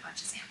and taken a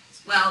bunch of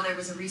samples. Well, there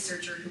was a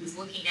researcher who was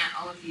looking at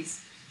all of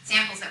these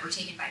samples that were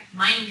taken by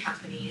mining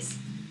companies,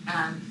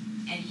 and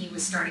he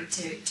was starting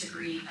to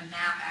create a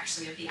map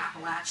actually of the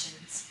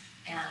Appalachians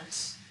and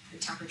the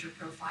temperature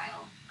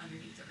profile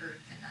underneath the earth,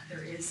 and that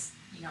there is,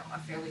 a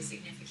fairly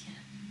significant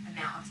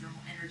amount of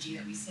thermal energy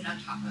that we sit on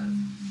top of,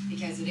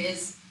 because it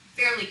is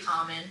fairly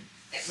common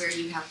that where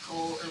you have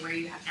coal or where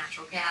you have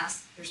natural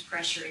gas, there's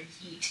pressure and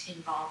heat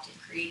involved in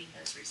creating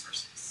those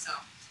resources. So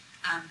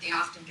they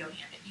often go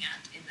hand in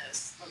hand in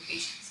those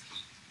locations.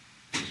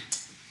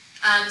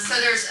 So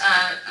there's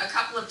a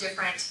couple of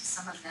different,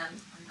 some of them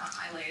are not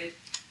highlighted.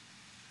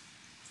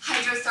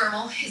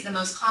 Hydrothermal is the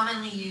most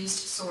commonly used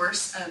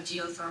source of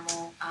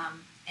geothermal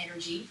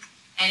energy,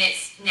 and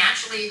it's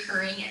naturally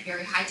occurring at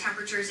very high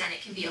temperatures, and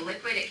it can be a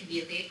liquid, it can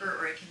be a vapor,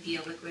 or it can be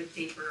a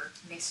liquid-vapor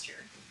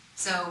mixture.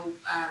 So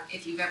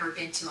if you've ever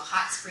been to a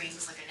hot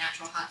springs, like a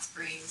natural hot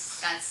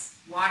springs, that's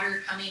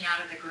water coming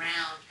out of the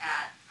ground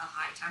at a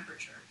high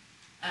temperature.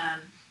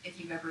 If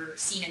you've ever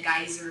seen a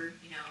geyser,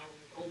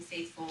 Old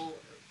Faithful,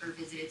 or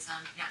visited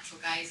some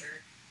natural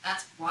geyser,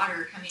 that's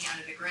water coming out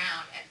of the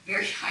ground at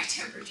very high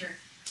temperature.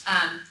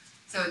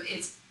 So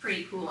it's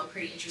pretty cool and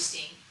pretty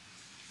interesting.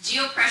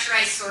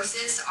 Geopressurized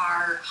sources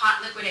are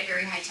hot liquid at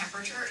very high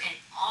temperature and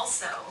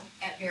also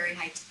at very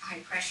high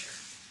pressure.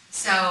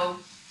 So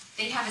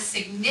they have a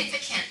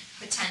significant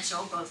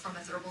potential, both from a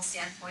thermal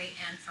standpoint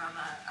and from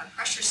a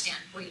pressure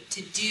standpoint,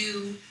 to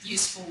do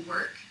useful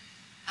work.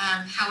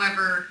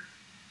 However,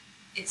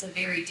 it's a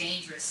very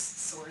dangerous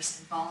source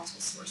and volatile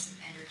source of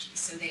energy.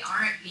 So they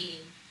aren't being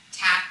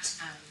tapped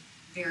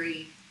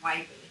very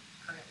widely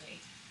currently,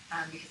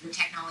 because the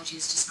technology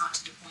is just not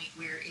to the point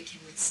where it can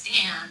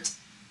withstand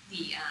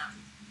the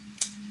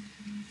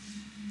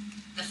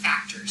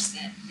factors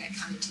that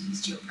come into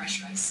these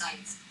geopressurized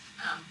sites.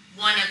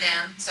 One of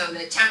them, so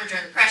the temperature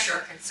and the pressure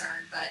are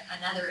concerned, but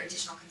another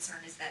additional concern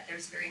is that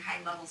there's very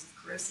high levels of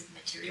corrosive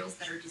materials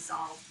that are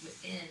dissolved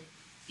within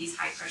these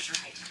high pressure,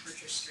 high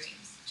temperature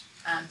streams.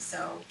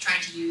 So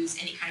trying to use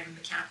any kind of a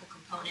mechanical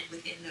component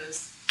within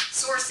those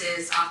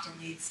sources often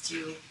leads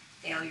to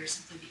failure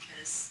simply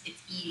because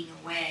it's eating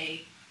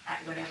away at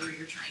whatever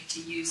you're trying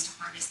to use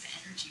to harness the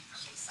energy from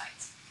these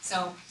sites.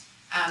 So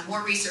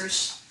more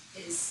research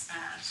is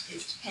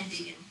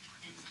pending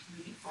and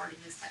moving forward in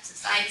those types of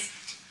sites.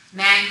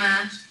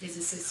 Magma is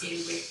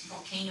associated with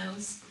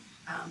volcanoes.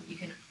 You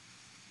can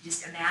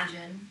just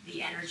imagine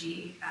the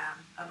energy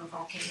of a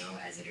volcano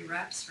as it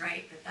erupts,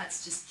 right? But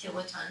that's just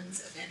kilotons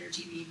of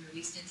energy being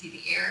released into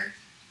the air.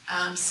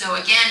 So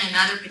again,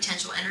 another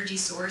potential energy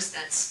source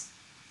that's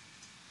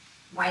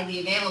widely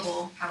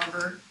available,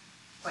 however,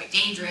 quite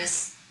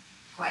dangerous,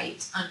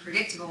 quite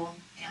unpredictable,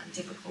 and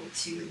difficult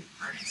to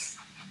harness.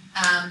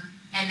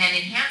 And then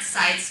enhanced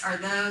sites are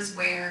those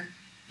where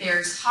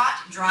there's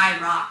hot, dry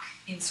rock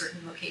in certain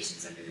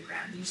locations under the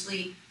ground,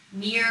 usually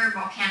near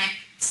volcanic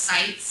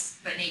sites,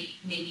 but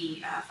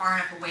maybe far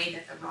enough away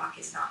that the rock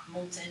is not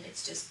molten,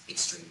 it's just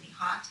extremely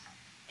hot.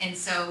 And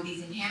so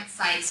these enhanced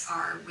sites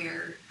are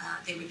where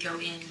they would go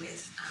in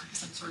with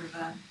some sort of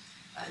a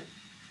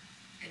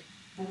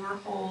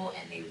borehole,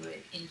 and they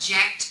would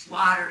inject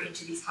water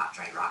into these hot,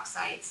 dry rock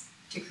sites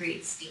to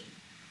create steam.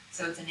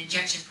 So it's an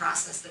injection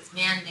process that's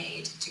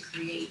man-made to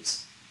create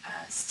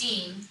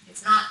steam.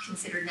 It's not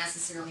considered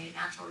necessarily a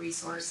natural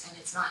resource, and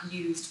it's not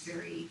used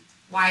very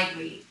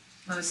widely.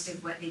 Most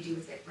of what they do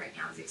with it right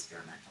now is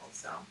experimental.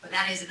 So, but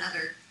that is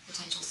another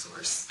potential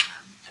source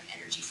of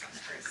energy from the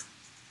earth.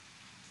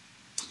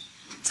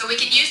 So we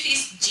can use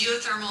these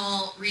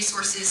geothermal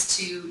resources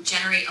to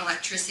generate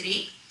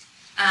electricity.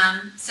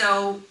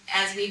 So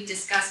as we've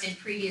discussed in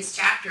previous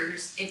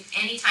chapters, if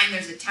anytime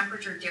there's a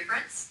temperature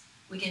difference,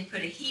 we can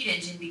put a heat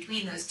engine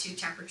between those two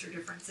temperature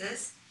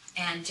differences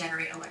and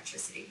generate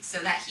electricity. So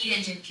that heat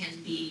engine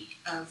can be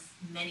of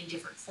many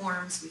different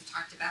forms. We've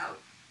talked about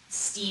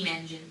steam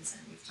engines,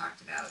 and we've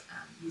talked about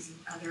using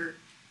other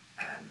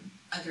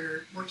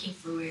working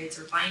fluids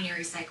or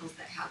binary cycles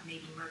that have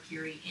maybe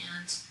mercury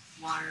and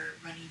water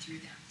running through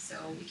them. So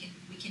we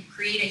can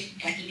create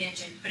a heat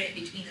engine, put it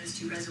between those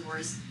two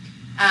reservoirs.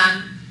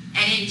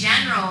 And in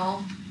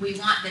general, we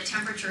want the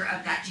temperature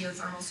of that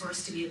geothermal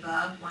source to be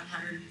above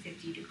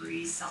 150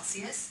 degrees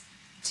Celsius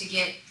to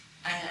get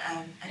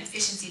an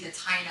efficiency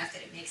that's high enough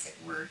that it makes it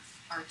worth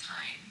our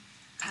time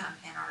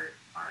and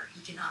our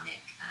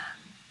economic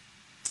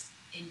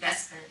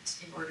investment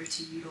in order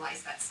to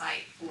utilize that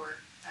site for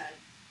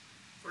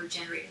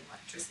generating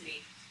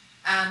electricity.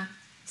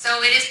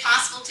 So it is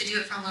possible to do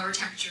it from lower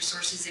temperature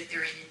sources if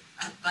they're in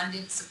an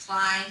abundant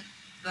supply,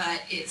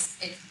 but it's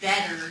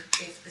better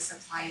if the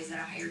supply is at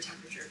a higher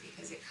temperature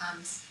because it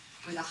comes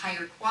with a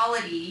higher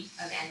quality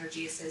of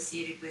energy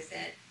associated with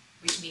it,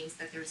 which means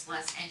that there's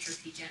less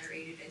entropy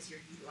generated as you're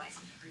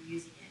utilizing it or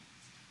using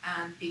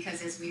it.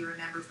 Because as we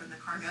remember from the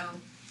Carnot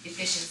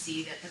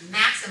efficiency, that the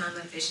maximum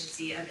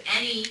efficiency of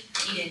any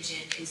heat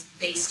engine is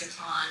based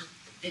upon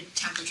the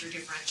temperature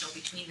differential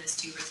between those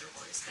two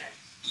reservoirs. That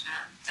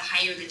the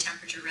higher the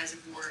temperature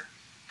reservoir,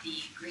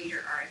 the greater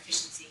our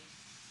efficiency.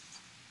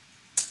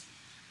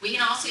 We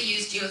can also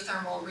use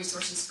geothermal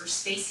resources for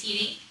space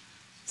heating.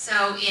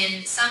 So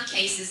in some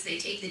cases, they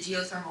take the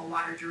geothermal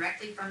water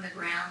directly from the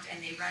ground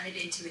and they run it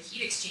into a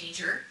heat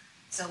exchanger.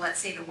 So let's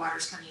say the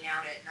water's coming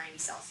out at 90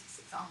 Celsius,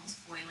 it's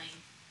almost boiling.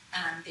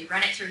 They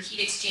run it through a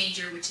heat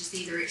exchanger, which is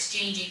either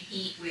exchanging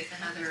heat with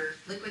another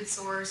liquid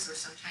source, or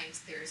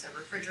sometimes there's a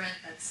refrigerant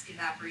that's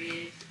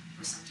evaporated,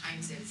 or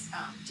sometimes it's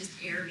just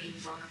air being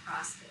blown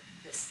across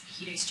this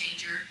heat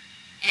exchanger.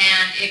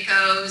 And it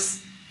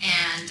goes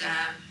and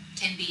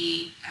can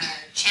be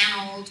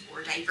channeled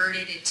or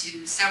diverted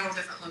into several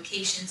different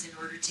locations in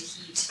order to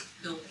heat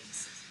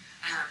buildings.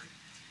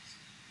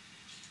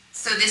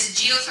 So this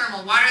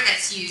geothermal water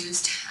that's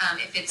used,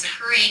 if it's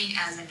occurring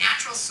as a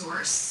natural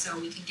source, so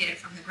we can get it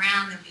from the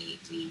ground, then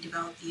we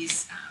develop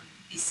these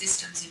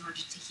systems in order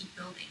to heat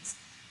buildings.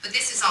 But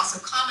this is also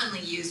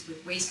commonly used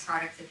with waste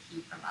products of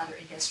heat from other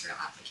industrial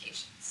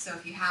applications. So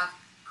if you have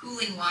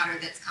cooling water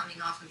that's coming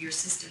off of your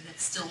system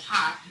that's still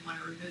hot, you want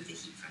to remove the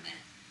heat from it,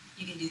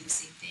 you can do the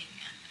same thing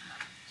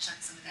and chuck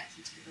some of that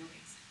heat to the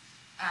buildings.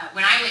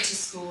 When I went to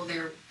school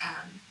there,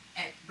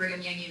 at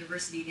Brigham Young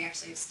University, they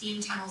actually have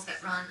steam tunnels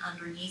that run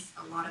underneath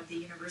a lot of the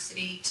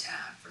university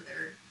for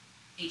their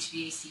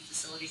HVAC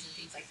facilities and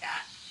things like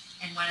that.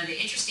 And one of the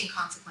interesting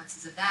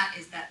consequences of that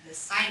is that the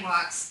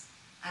sidewalks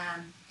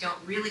don't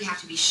really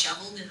have to be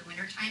shoveled in the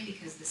wintertime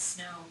because the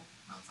snow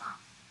melts off.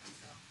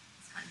 So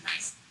it's kind of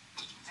nice,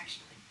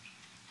 actually.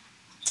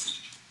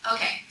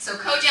 Okay, so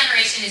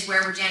cogeneration is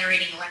where we're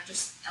generating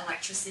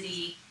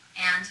electricity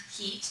and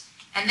heat.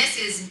 And this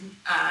is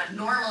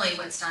normally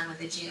what's done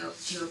with a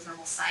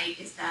geothermal site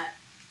is that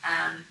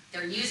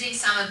they're using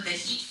some of the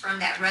heat from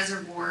that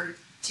reservoir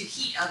to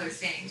heat other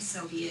things.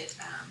 So be it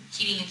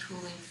heating and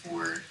cooling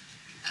for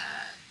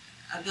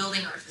a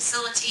building or a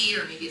facility,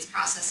 or maybe it's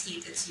process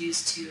heat that's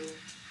used to,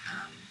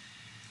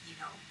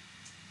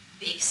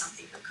 bake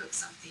something or cook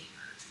something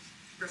or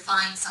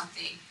refine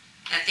something,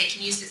 that they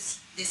can use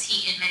this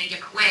heat in many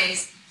different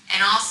ways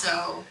and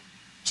also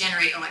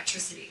generate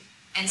electricity.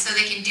 And so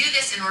they can do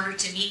this in order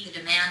to meet the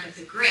demand of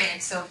the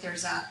grid. So if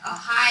there's a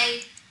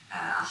high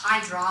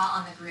draw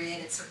on the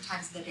grid at certain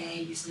times of the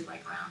day, usually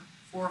like around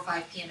 4 or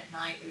 5 p.m. at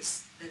night,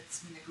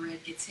 that's when the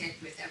grid gets hit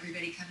with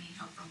everybody coming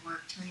home from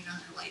work, turning on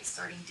their lights,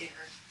 starting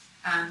dinner,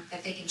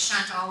 that they can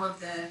shunt all of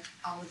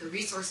the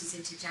resources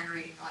into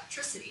generating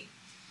electricity.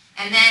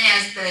 And then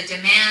as the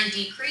demand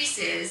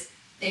decreases,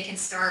 they can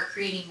start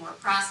creating more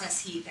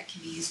process heat that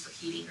can be used for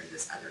heating or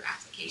those other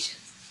applications.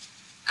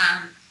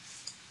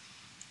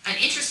 An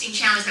interesting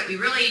challenge that we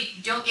really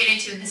don't get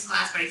into in this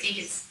class, but I think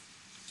it's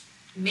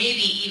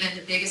maybe even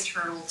the biggest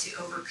hurdle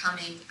to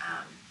overcoming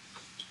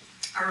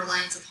our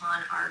reliance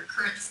upon our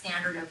current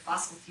standard of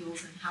fossil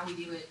fuels and how we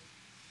do it,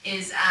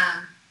 is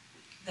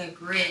the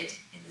grid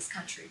in this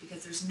country,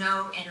 because there's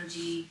no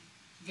energy,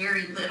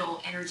 very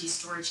little energy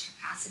storage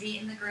capacity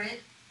in the grid,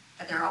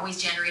 but they're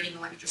always generating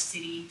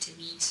electricity to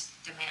meet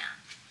demand.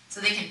 So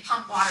they can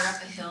pump water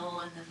up a hill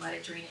and then let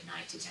it drain at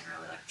night to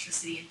generate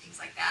electricity and things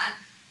like that.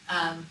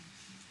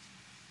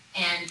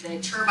 And the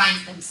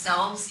turbines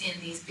themselves in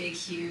these big,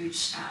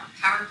 huge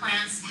power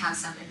plants have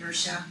some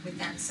inertia with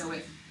them. So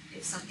if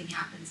something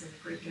happens and the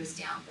grid goes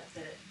down,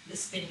 but the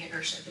spinning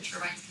inertia, the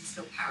turbines can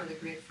still power the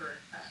grid for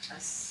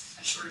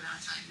a short amount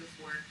of time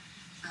before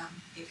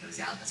it goes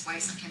out. That's why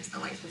sometimes the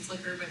lights will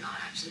flicker but not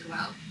actually go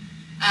out.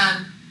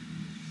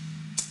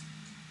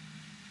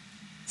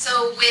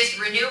 So with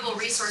renewable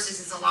resources,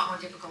 it's a lot more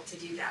difficult to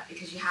do that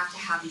because you have to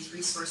have these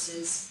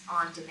resources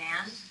on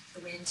demand. The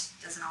wind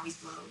doesn't always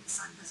blow, the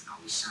sun doesn't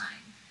always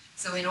shine.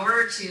 So in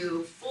order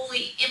to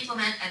fully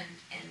implement and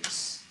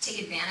take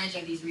advantage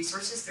of these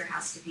resources, there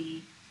has to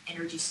be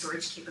energy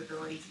storage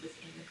capabilities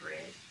within the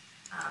grid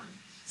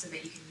so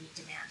that you can meet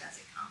demand as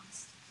it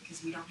comes.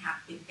 Because we don't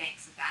have big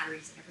banks of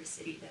batteries in every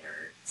city that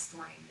are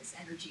storing this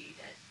energy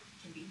that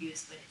can be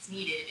used when it's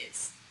needed.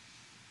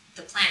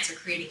 The plants are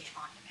creating it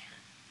on demand.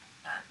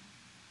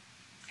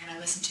 And I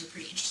listened to a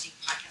pretty interesting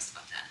podcast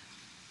about that,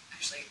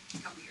 actually, a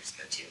couple years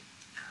ago too.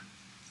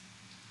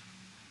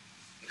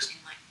 Which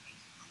enlightened me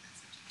on that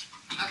subject.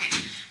 Okay.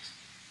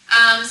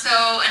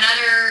 So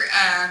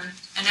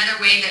another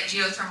way that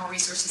geothermal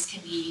resources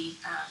can be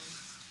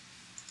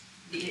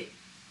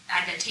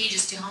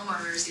advantageous to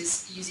homeowners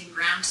is using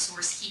ground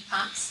source heat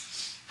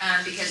pumps.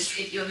 Because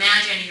if you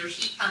imagine your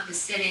heat pump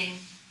is sitting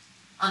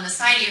on the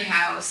side of your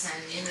house,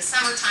 and in the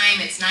summertime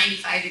it's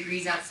 95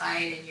 degrees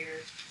outside, and your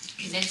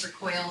condenser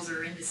coils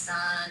are in the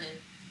sun,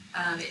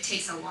 and it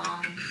takes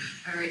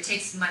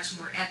much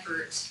more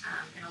effort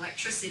and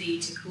electricity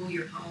to cool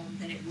your home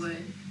than it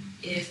would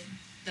if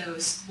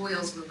those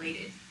coils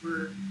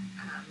were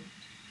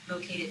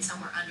located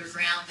somewhere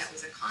underground that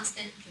was a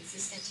constant,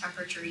 consistent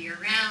temperature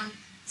year-round,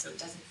 so it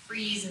doesn't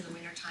freeze in the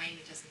wintertime,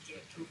 it doesn't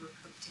get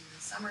overcooked in the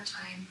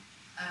summertime.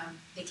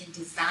 They can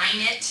design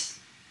it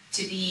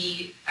to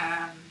be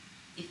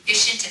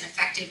efficient and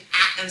effective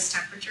at those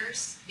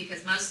temperatures,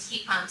 because most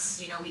heat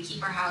pumps, we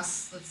keep our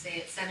house, let's say,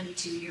 at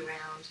 72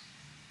 year-round.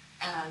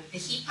 The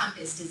heat pump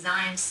is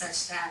designed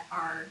such that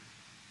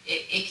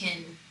it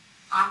can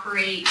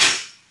operate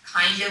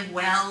kind of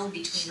well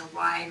between a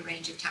wide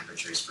range of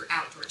temperatures for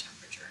outdoor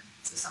temperature.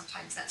 So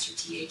sometimes that's your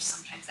TH,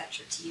 sometimes that's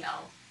your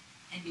TL.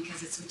 And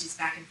because it switches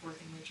back and forth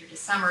in winter to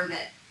summer,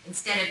 that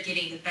instead of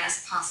getting the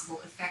best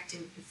possible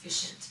effective,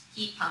 efficient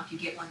heat pump, you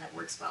get one that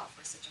works well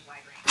for such a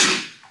wide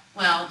range.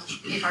 Well,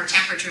 if our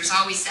temperature is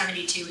always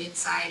 72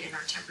 inside and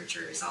our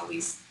temperature is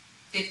always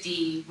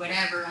 50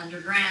 whatever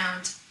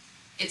underground,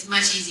 it's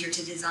much easier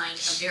to design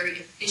a very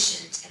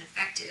efficient and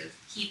effective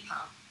heat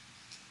pump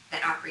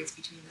that operates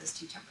between those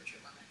two temperature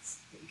limits.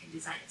 That you can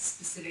design it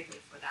specifically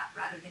for that,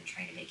 rather than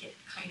trying to make it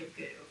kind of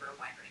good over a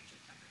wide range of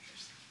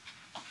temperatures.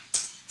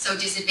 So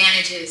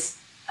disadvantages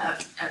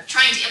of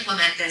trying to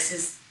implement this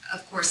is,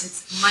 of course,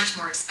 it's much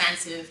more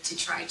expensive to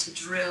try to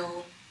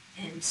drill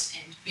and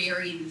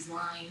bury these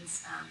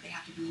lines. They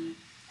have to be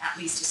at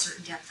least a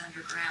certain depth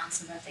underground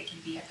so that they can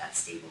be at that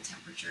stable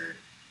temperature.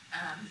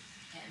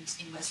 And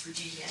in West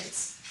Virginia,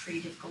 it's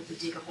pretty difficult to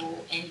dig a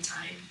hole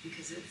anytime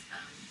because of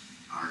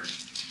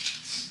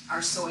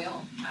our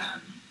soil.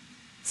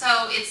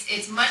 So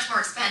it's much more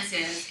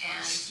expensive,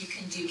 and you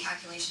can do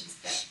calculations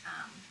that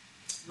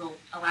will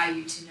allow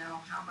you to know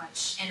how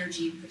much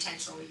energy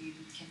potential you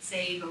can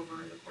save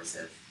over the course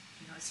of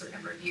a certain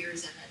number of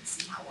years, and then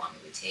see how long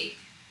it would take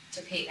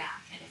to pay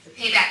back. And if the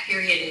payback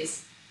period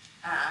is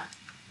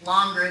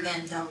longer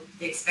than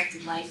the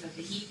expected life of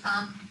the heat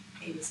pump,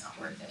 maybe it's not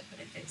worth it. But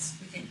if it's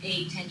within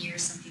 8-10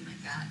 years, something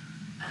like that,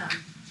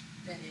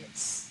 then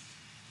it's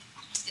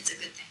a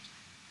good thing.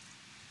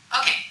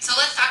 Okay, so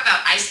let's talk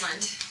about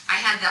Iceland. I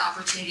had the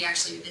opportunity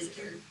actually to visit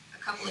there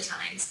a couple of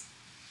times.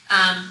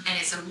 And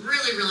it's a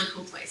really, really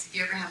cool place. If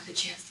you ever have the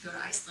chance to go to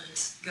Iceland,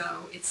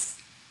 go. It's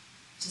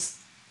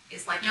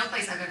like no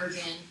place I've ever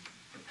been,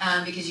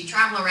 because you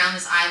travel around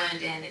this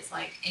island, and it's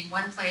like in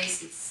one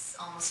place it's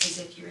almost as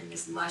if you're in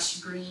this lush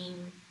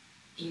green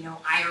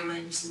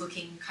Ireland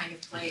looking kind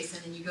of place,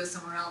 and then you go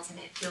somewhere else and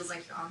it feels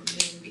like you're on the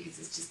moon because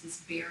it's just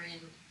this barren,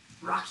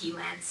 rocky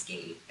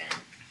landscape.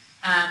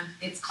 And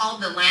it's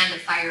called the land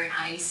of fire and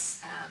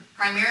ice,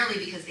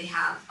 primarily because they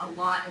have a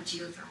lot of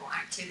geothermal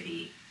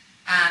activity.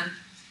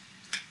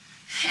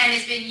 And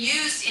it's been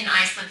used in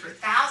Iceland for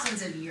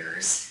thousands of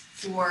years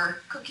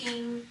for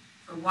cooking,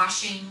 for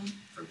washing,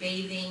 for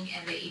bathing,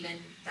 and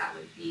that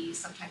would be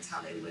sometimes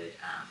how they would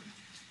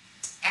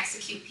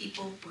execute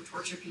people or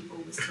torture people,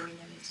 was throwing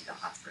them into the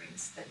hot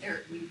springs.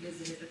 We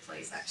visited a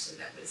place actually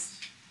that was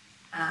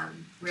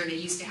where they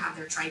used to have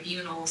their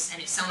tribunals,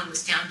 and if someone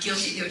was found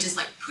guilty, they would just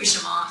like push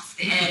them off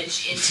the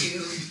edge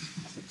into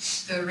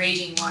the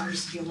raging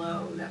waters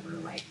below that were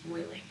like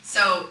boiling.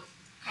 So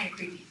kind of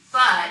creepy.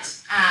 But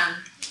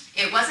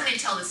it wasn't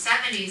until the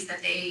 70s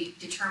that they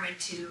determined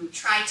to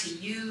try to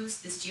use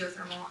this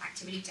geothermal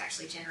activity to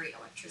actually generate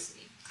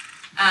electricity.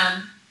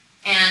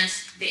 And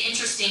the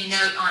interesting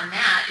note on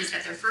that is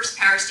that their first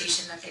power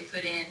station that they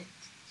put in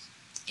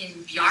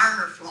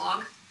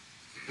Bjarnarflog,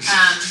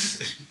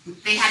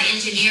 they had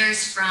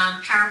engineers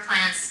from power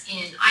plants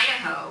in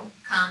Idaho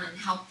come and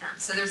help them.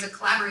 So there's a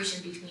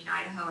collaboration between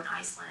Idaho and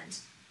Iceland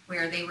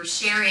where they were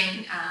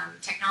sharing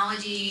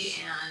technology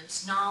and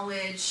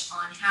knowledge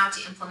on how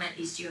to implement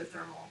these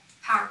geothermal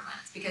power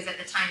plants, because at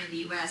the time in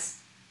the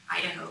U.S.,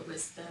 Idaho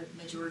was the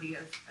majority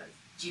of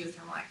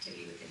geothermal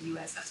activity within the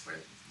U.S. That's where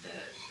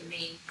the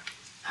main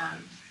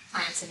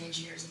plants and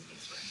engineers and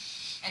things were.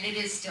 And it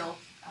is still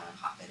a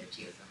hotbed of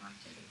geothermal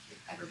activity. If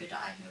you've ever been to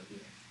Idaho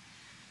either.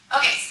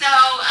 Okay, so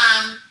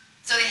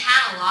they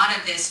have a lot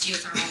of this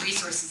geothermal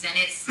resources, and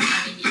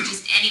you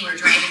just anywhere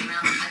driving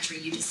around the country,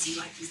 you just see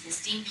like these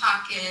steam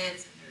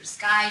pockets, and there's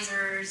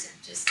geysers,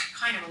 and just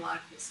kind of a lot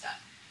of cool stuff.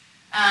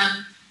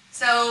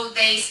 So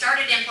they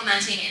started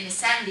implementing in the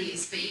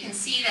 70s, but you can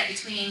see that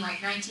between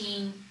like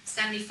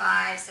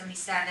 1975,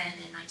 77,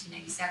 and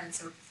 1997,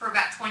 so for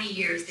about 20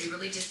 years, they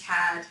really just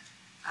had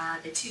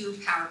the three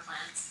power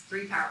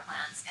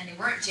plants, and they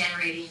weren't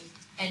generating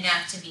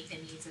enough to meet the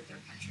needs of their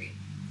country.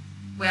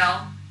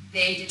 Well,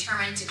 they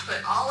determined to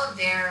put all of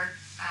their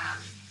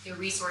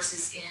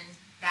resources in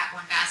that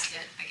one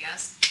basket, I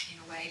guess, in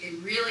a way. They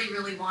really,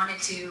 really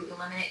wanted to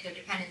eliminate their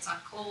dependence on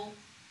coal.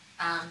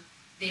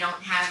 They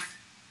don't have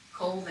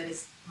coal that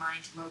is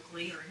mined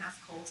locally, or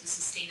enough coal to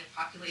sustain a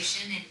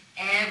population, and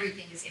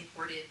everything is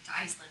imported to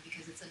Iceland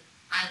because it's an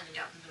island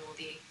out in the middle of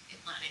the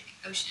Atlantic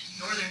Ocean,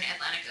 northern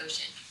Atlantic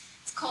Ocean.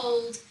 It's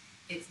cold,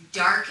 it's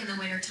dark in the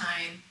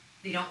wintertime,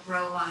 they don't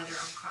grow a lot of their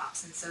own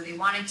crops, and so they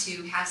wanted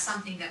to have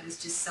something that was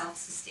just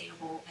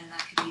self-sustainable, and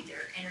that could be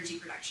their energy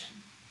production.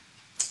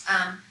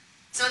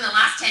 So in the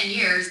last 10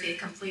 years, they've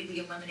completely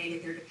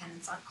eliminated their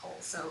dependence on coal.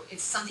 So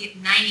it's something,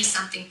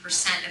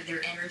 90-something% of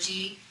their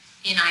energy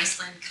in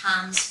Iceland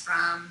comes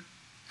from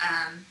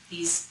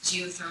these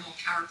geothermal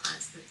power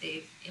plants that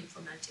they've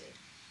implemented.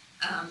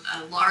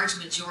 A large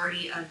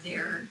majority of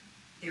their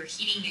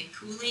heating and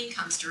cooling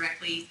comes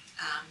directly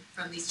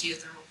from these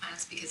geothermal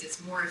plants because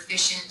it's more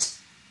efficient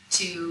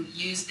to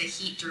use the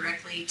heat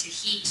directly to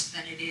heat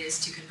than it is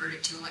to convert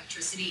it to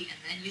electricity and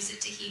then use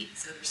it to heat.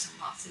 So there's some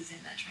losses in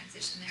that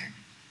transition there.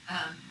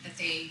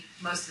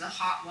 Most of the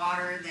hot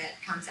water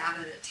that comes out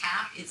of the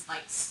tap, it's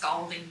like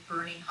scalding,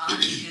 burning hot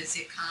because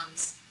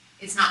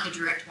it's not the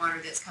direct water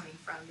that's coming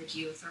from the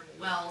geothermal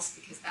wells,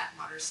 because that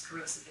water is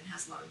corrosive and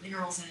has a lot of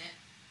minerals in it,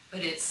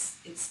 but it's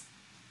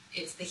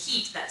the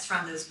heat that's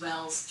from those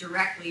wells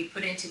directly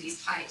put into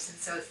these pipes. And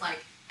so it's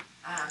like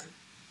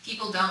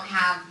people don't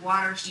have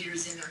water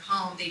heaters in their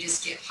home, they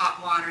just get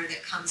hot water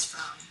that comes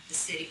from the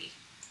city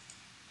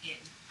in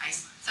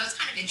Iceland. So it's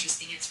kind of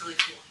interesting, it's really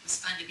cool. It was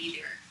fun to be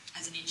there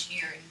as an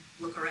engineer and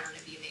look around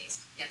and be amazed.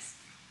 Yes?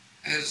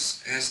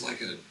 As like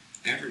an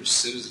average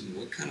citizen,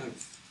 what kind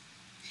of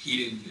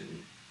heating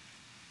and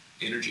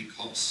energy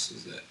costs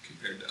is that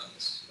compared to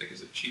us? Like,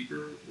 is it cheaper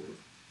or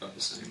about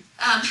the same?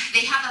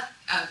 They have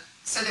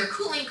so their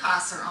cooling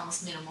costs are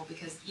almost minimal,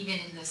 because even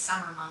in the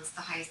summer months,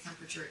 the highest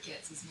temperature it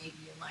gets is maybe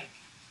in like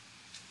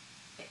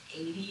the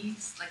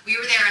 80s. Like, we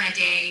were there on a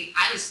day,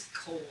 I was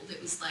cold,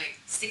 it was like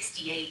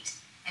 68,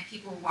 and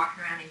people were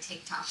walking around in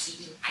tank tops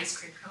eating ice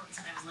cream cones,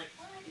 and I was like,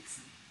 what?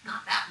 It's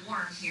not that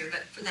warm here,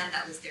 but for them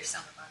that was their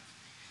summer month.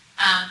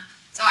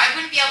 So I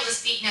wouldn't be able to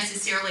speak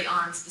necessarily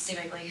on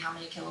specifically how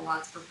many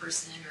kilowatts per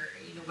person, or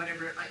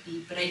whatever it might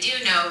be, but I do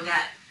know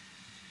that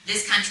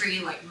this country,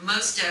 like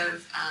most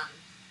of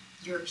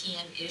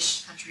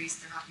European-ish countries,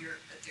 they're not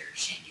Europe, but they're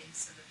Schengen,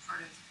 so they're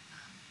part of,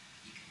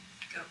 you can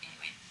go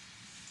anyway.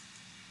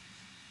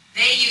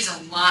 They use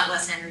a lot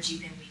less energy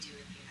than we do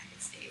in the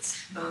United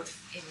States, both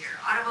in their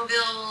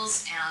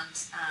automobiles and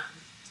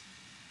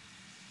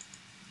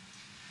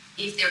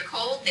if they're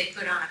cold, they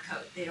put on a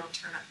coat. They don't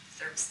turn up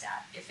the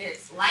thermostat. If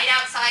it's light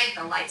outside,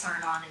 the lights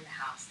aren't on in the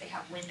house. They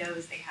have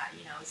windows, they have,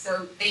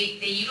 so they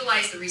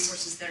utilize the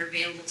resources that are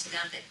available to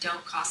them that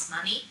don't cost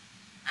money,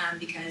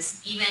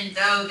 because even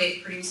though they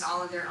produce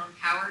all of their own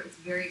power, it's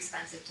very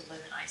expensive to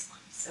live in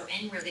Iceland. So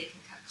anywhere they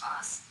can cut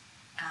costs,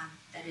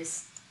 that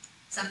is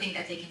something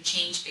that they can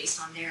change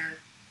based on their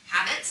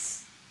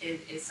habits,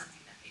 is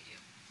something that they do.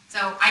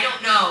 So I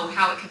don't know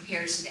how it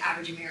compares to the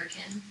average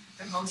American.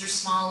 Their homes are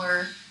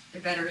smaller, they're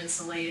better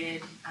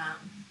insulated.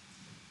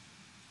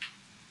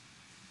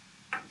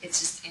 It's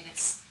just, and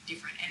it's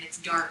different, and it's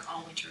dark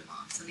all winter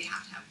long, so they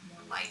have to have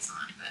more lights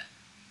on, but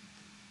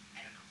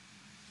I don't know.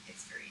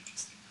 It's very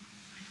interesting though.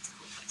 It's a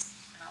cool place,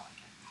 and I like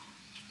it.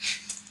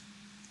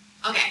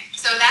 Okay,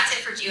 so that's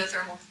it for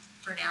geothermal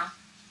for now.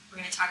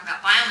 We're going to talk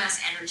about biomass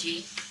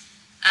energy.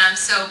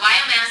 So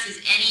biomass is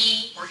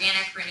any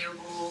organic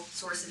renewable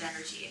source of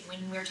energy. And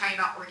when we're talking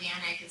about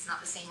organic, it's not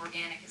the same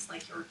organic as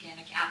like your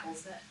organic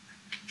apples that,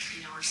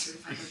 you know, are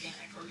certified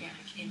organic.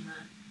 Organic in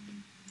the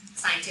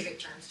scientific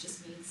terms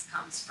just means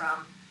comes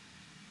from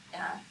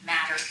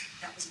matter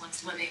that was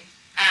once living.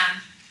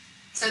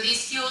 So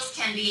these fuels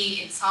can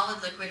be in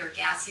solid, liquid, or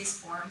gaseous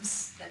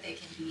forms, that they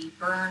can be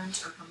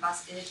burned or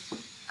combusted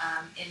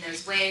in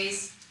those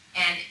ways.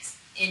 And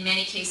in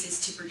many cases,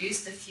 to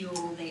produce the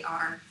fuel, they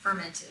are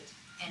fermented.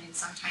 And in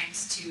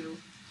sometimes to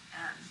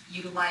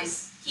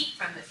utilize heat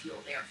from the fuel,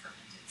 they are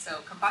fermented.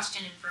 So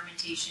combustion and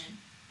fermentation,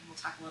 and we'll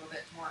talk a little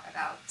bit more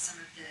about some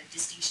of the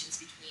distinctions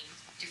between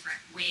different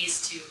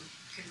ways to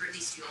convert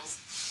these fuels.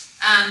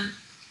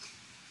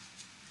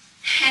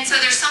 And so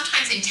they're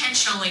sometimes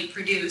intentionally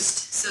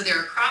produced. So there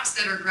are crops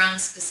that are grown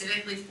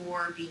specifically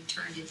for being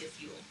turned into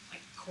fuel,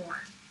 like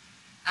corn,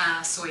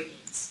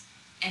 soybeans.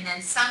 And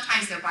then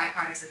sometimes they're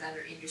byproducts of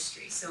other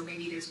industries. So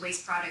maybe there's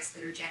waste products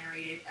that are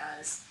generated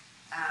as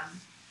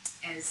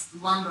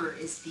lumber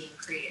is being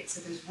created.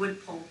 So there's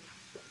wood pulp,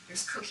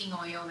 there's cooking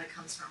oil that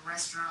comes from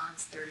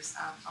restaurants, there's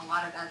a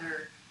lot of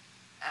other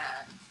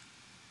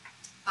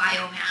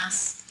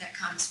biomass that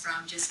comes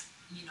from just,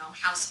 you know,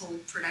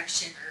 household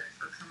production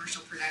or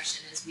commercial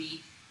production as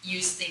we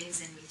use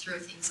things and we throw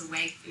things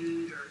away,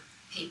 food or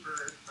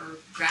paper or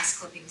grass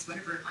clippings,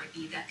 whatever it might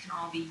be, that can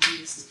all be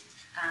used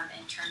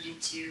and turned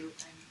into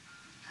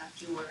a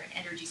fuel or an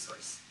energy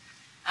source.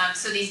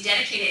 So these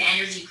dedicated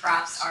energy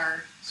crops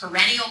are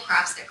perennial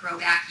crops that grow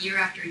back year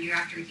after year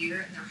after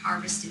year, and they're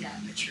harvested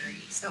at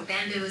maturity. So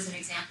bamboo is an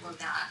example of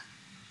that.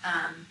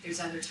 There's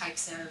other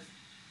types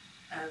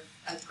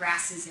of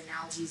grasses and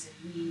algae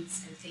and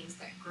weeds and things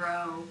that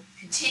grow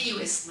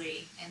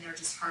continuously, and they're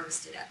just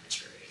harvested at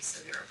maturity.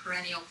 So they're a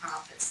perennial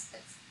crop,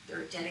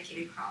 they're a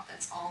dedicated crop.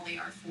 That's all they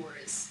are for,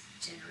 is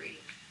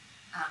generating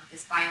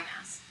this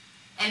biomass.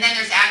 And then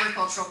there's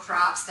agricultural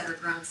crops that are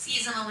grown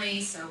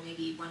seasonally, so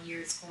maybe one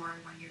year it's corn,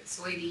 one year it's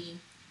soybean,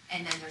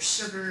 and then there's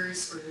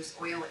sugars or there's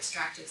oil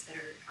extractives that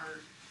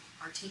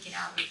are taken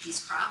out of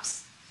these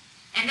crops.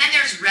 And then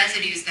there's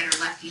residues that are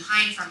left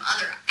behind from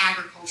other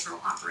agricultural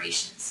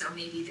operations. So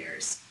maybe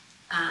there's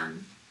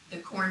the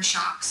corn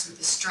shocks or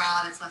the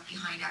straw that's left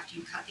behind after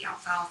you cut the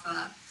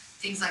alfalfa,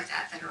 things like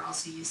that that are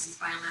also used as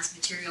biomass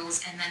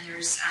materials. And then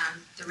there's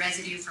the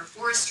residue from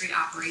forestry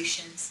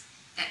operations,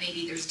 that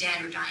maybe there's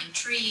dead or dying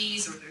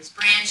trees, or there's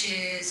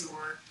branches,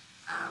 or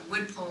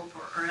wood pulp,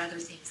 or other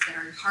things that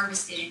are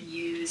harvested and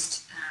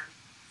used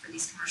for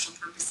these commercial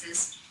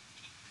purposes.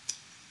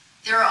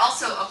 There are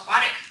also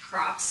aquatic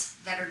crops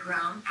that are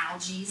grown,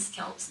 algae,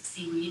 kelps,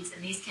 seaweeds,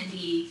 and these can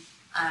be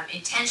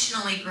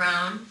intentionally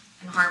grown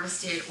and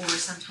harvested, or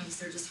sometimes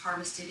they're just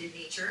harvested in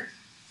nature.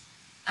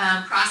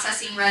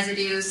 Processing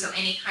residues, so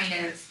any kind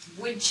of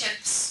wood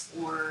chips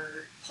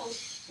or pulp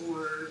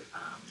or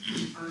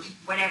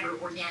whatever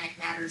organic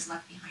matter is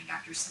left behind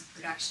after some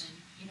production,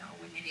 you know,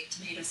 when they make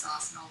tomato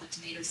sauce and all the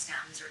tomato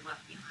stems are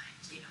left behind,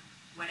 you know,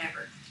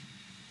 whatever,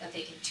 that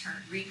they can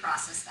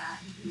reprocess that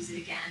and use it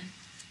again.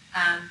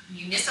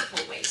 Municipal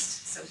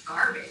waste, so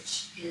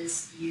garbage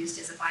is used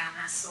as a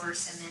biomass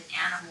source, and then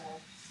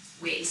animal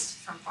waste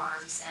from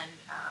farms, and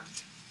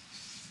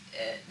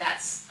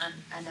that's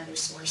another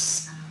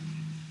source,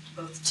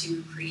 both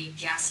to create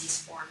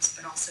gaseous forms,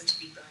 but also to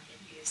be burned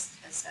and used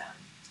as a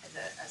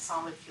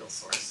solid fuel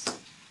source.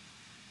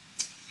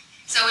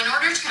 So in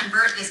order to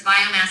convert this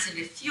biomass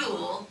into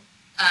fuel,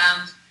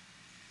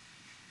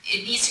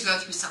 it needs to go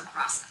through some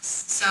process.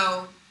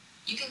 So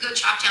you can go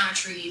chop down a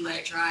tree, let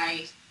it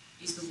dry,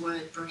 use the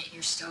wood, burn it in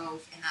your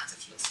stove, and that's a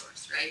fuel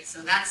source, right?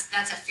 So that's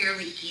a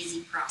fairly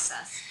easy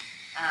process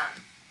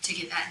to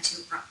get that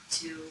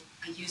into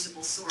a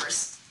usable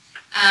source.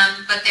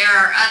 But there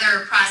are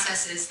other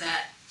processes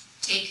that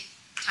take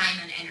time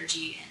and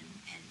energy,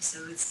 and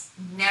so it's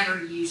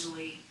never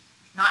usually,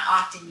 not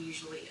often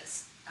usually,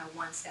 a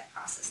one-step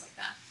process like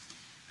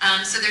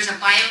that. So there's a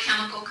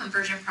biochemical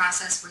conversion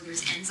process where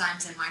there's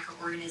enzymes and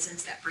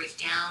microorganisms that break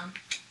down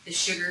the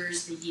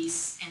sugars, the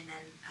yeast, and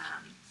then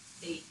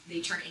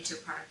they turn it into a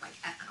product like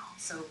ethanol.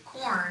 So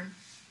corn,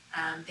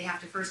 they have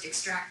to first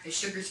extract the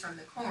sugars from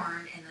the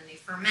corn, and then they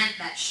ferment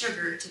that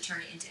sugar to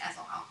turn it into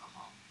ethyl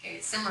alcohol. Okay,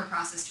 it's a similar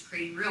process to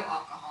creating real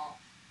alcohol,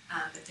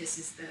 but this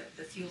is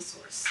the fuel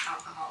source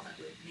alcohol that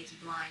would make you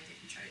blind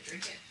if you try to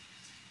drink it.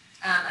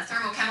 A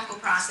thermochemical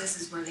process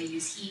is where they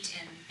use heat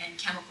and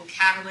chemical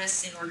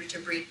catalysts in order to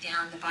break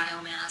down the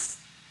biomass.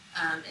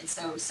 And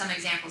so some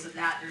examples of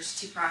that, there's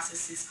two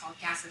processes called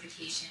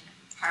gasification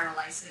and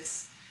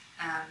pyrolysis.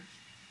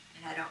 And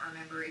and I don't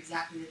remember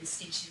exactly the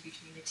distinction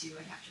between the two,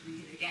 I'd have to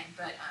read it again,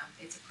 but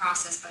it's a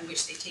process by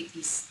which they take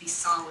these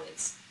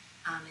solids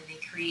and they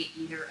create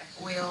either an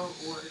oil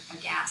or a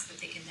gas that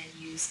they can then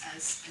use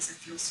as a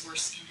fuel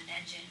source in an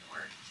engine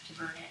or to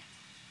burn it.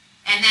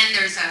 And then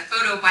there's a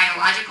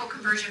photobiological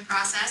conversion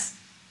process.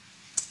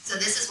 So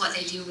this is what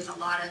they do with a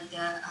lot of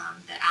the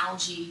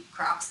algae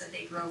crops that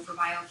they grow for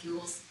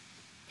biofuels,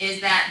 is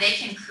that they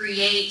can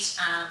create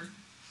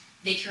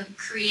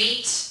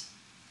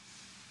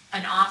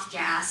an off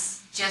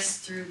gas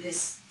just through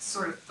this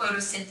sort of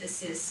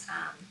photosynthesis.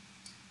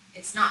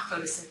 It's not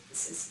photosynthesis,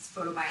 it's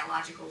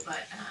photobiological,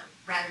 but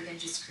rather than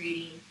just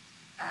creating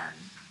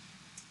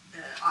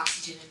the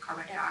oxygen and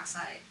carbon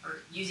dioxide,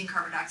 or using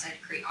carbon dioxide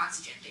to create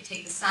oxygen, they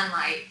take the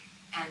sunlight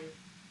and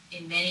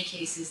in many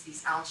cases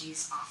these algae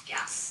off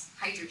gas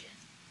hydrogen.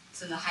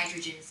 So the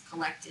hydrogen is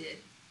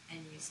collected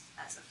and used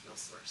as a fuel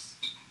source.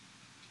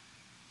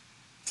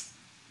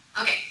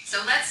 Okay,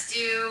 so let's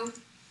do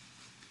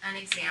an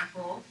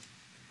example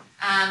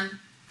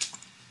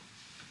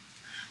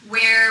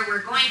where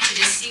we're going to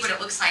just see what it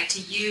looks like to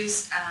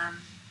use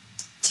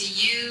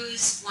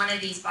one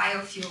of these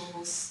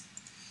biofuels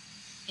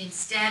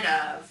instead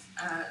of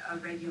a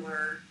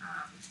regular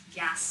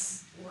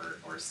gas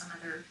or some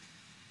other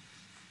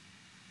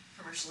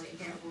commercially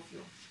available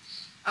fuel.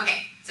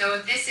 Okay, so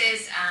if this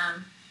is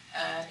an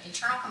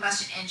internal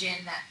combustion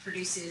engine that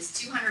produces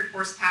 200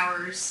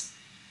 horsepower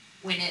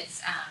when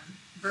it's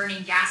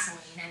burning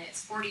gasoline and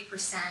it's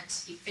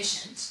 40%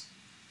 efficient,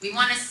 we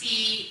want to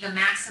see the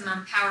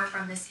maximum power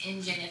from this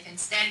engine if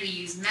instead we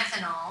use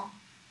methanol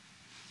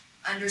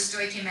under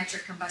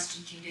stoichiometric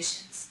combustion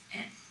conditions.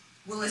 And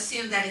we'll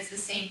assume that it's the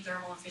same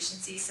thermal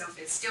efficiency, so if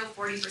it's still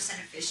 40%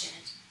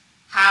 efficient,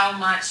 how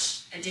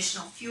much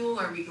additional fuel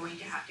are we going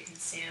to have to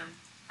consume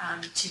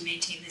to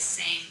maintain this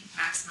same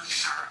maximum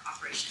power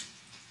operation?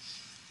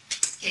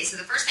 Okay, so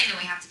the first thing that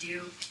we have to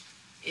do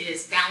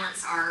is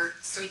balance our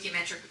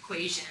stoichiometric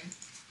equation,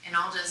 and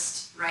I'll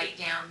just write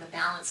down the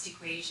balanced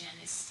equation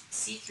is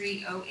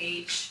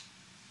C3OH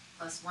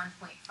plus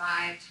 1.5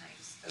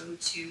 times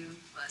O2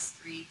 plus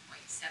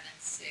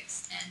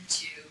 3.76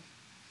 N2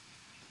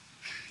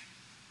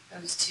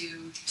 goes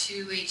to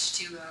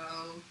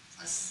 2H2O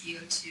plus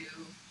CO2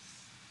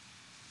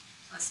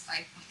 plus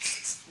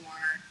 5.64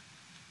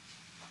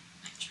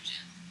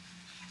 nitrogen.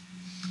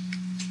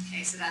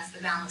 Okay, so that's the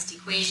balanced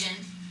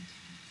equation.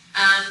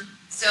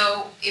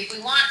 So if we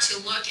want to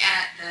look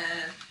at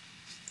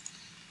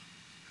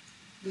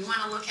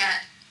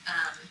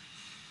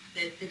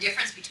the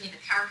difference between the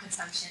power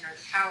consumption or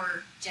the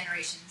power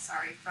generation,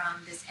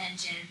 from this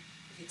engine,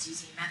 if it's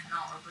using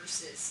methanol or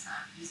versus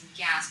using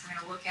gas, we're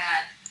going to look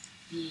at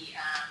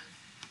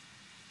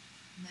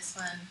this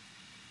one.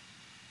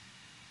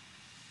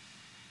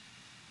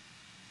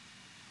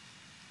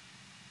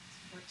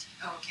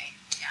 Oh, okay,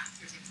 yeah,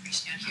 there's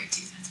information down here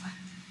too, that's why.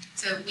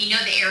 So we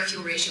know the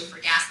air-fuel ratio for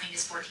gasoline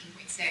is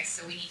 14.6,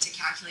 so we need to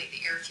calculate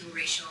the air-fuel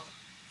ratio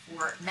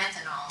for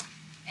methanol,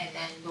 and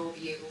then we'll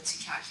be able to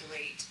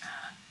calculate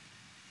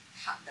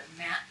the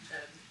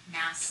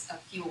mass of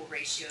fuel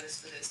ratios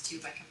for those two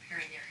by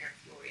comparing their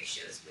air-fuel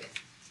ratios with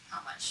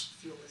how much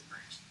fuel is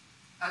burned.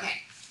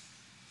 Okay,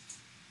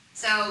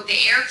 so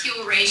the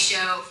air-fuel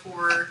ratio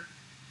for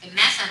the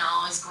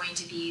methanol is going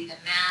to be the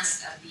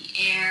mass of the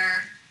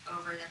air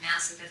over the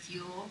mass of the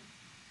fuel.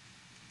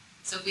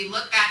 So if we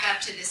look back up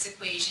to this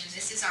equation,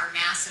 this is our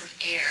mass of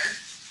air.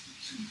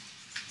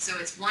 So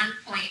it's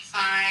 1.5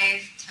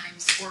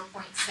 times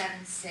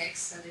 4.76,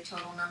 so the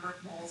total number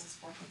of moles is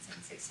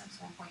 4.76 times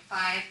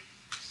 1.5,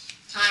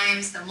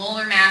 times the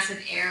molar mass of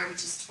air,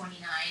 which is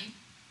 29.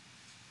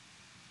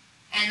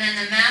 And then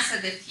the mass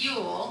of the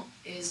fuel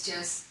is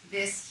just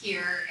this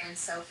here, and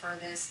so for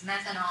this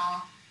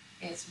methanol,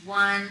 it's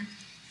 1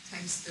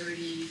 times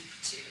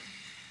 32.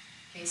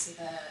 Okay, so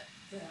the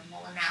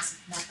molar mass of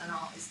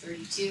methanol is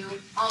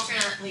 32.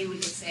 Alternately, we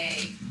could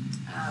say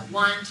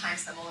 1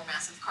 times the molar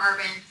mass of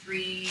carbon,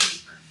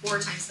 4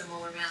 times the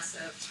molar mass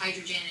of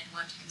hydrogen, and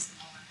 1 times the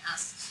molar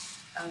mass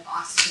of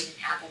oxygen,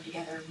 and add them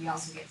together, we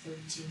also get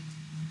 32.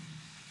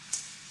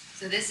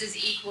 So this is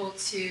equal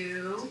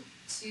to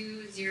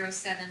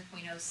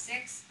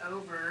 207.06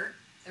 over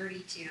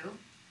 32.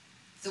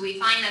 So we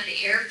find that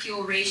the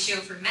air-fuel ratio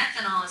for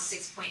methanol is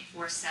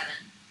 6.47.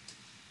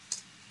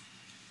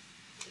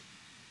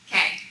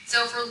 Okay,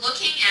 so if we're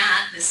looking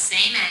at the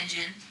same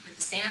engine with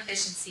the same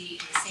efficiency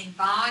and the same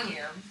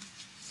volume,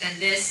 then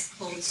this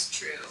holds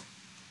true.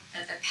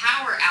 That the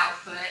power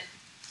output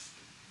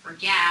for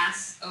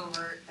gas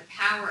over the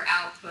power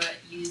output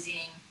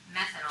using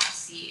methanol,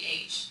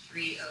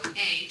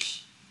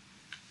 CH3OH,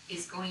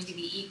 is going to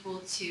be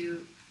equal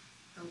to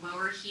the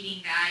lower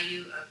heating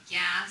value of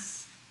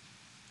gas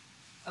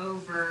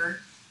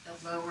over the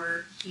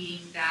lower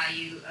heating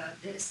value of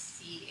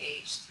this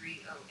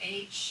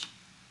CH3OH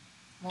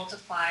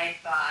multiplied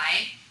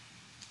by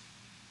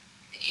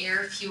the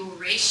air-fuel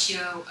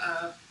ratio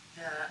of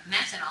the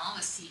methanol,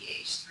 the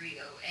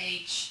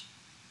CH3OH,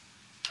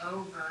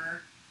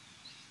 over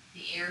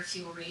the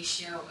air-fuel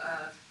ratio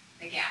of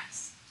the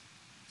gas.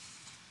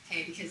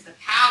 Okay, because the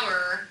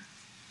power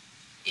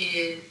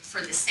is,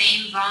 for the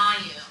same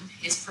volume,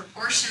 is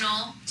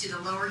proportional to the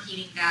lower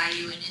heating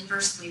value and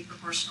inversely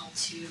proportional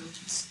to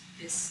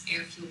this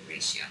air-fuel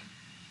ratio.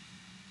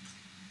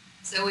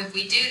 So if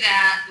we do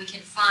that, we can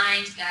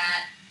find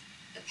that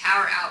the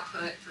power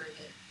output for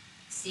the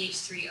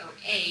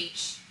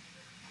CH3OH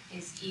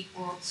is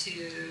equal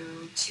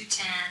to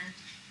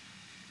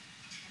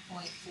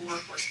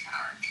 210.4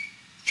 horsepower,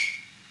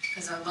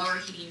 because our lower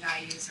heating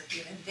values are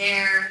given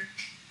there,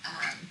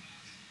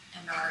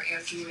 and our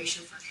air-fuel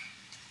ratio for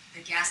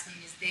the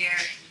gasoline is there,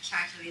 and we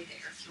calculate the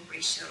air-fuel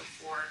ratio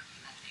for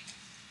methane.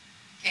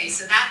 Okay,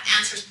 so that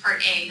answers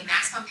part A. The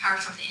maximum power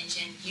from the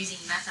engine using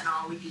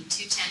methanol would be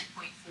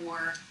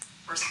 210.4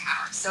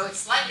 horsepower. So it's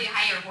slightly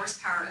higher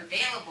horsepower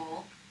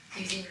available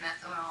using the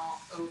methanol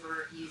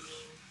over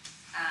using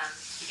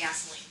the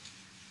gasoline.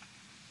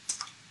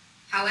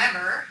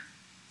 However,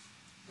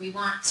 we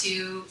want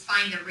to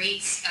find the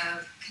rates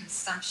of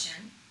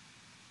consumption,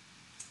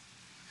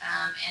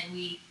 and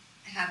we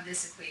have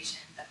this equation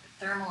that the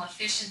thermal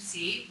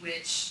efficiency,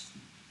 which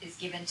is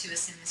given to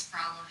us in this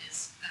problem,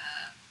 is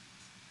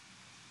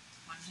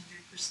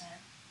 100%.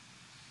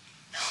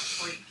 No,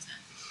 40%.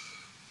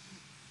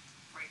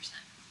 40%.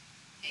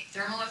 Okay,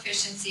 thermal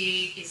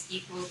efficiency is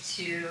equal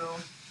to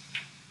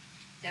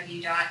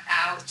W dot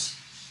out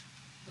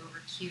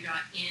over Q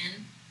dot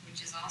in,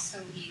 which is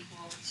also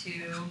equal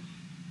to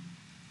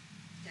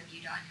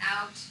W dot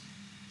out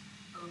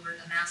over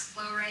the mass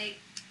flow rate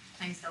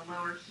times the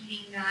lower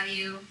heating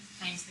value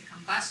times the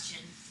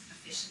combustion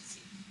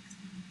efficiency.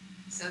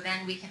 So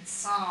then we can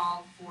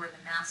solve for the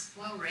mass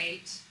flow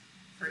rate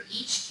for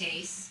each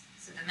case.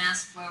 So the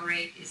mass flow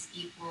rate is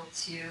equal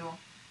to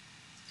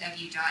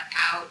W dot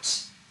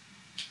out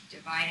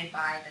divided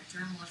by the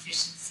thermal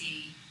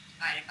efficiency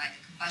divided by the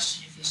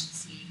combustion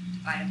efficiency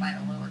divided by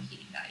the lower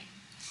heating value.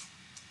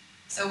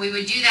 So we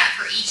would do that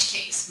for each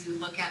case. We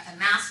would look at the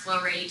mass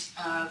flow rate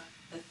of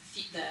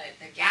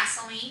the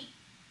gasoline.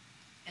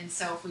 And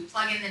so if we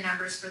plug in the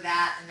numbers for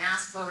that, the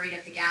mass flow rate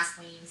of the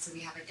gasoline, so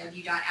we have a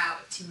W dot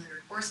out of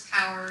 200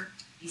 horsepower,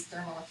 these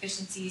thermal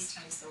efficiencies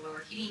times the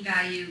lower heating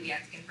value, we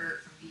have to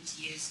convert from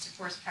BTUs to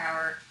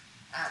horsepower,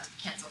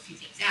 cancel a few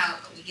things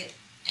out, but we get,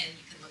 and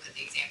you can look at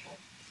the example.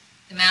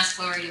 The mass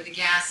flow rate of the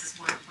gas is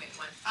 1.15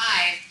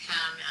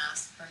 pound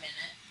mass per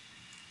minute,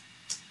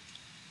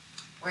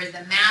 whereas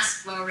the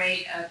mass flow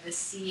rate of the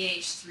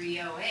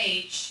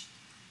CH3OH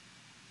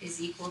is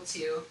equal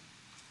to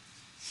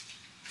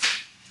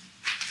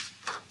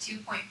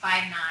 2.59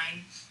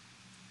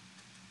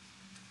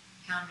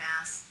 pound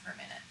mass per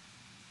minute.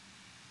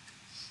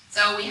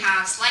 So we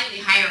have slightly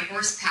higher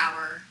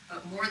horsepower,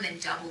 but more than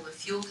double the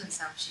fuel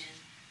consumption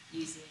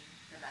using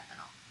the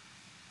methanol.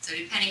 So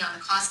depending on the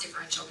cost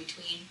differential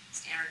between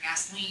standard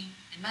gasoline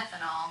and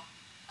methanol,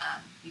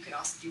 you could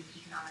also do an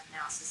economic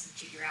analysis and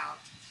figure out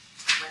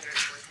whether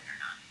it's worth it or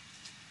not.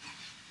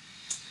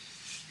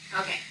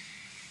 Okay,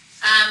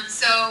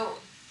 so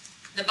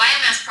the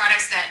biomass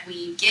products that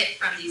we get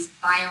from these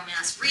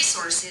biomass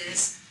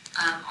resources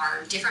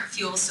are different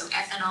fuels, so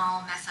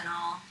ethanol,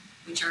 methanol,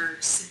 which are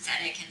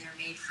synthetic and they're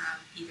made from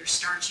either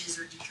starches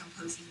or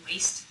decomposing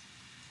waste.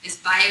 This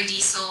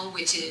biodiesel,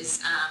 which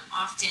is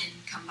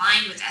often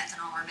combined with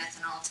ethanol or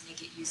methanol to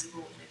make it usable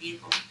in a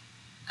vehicle.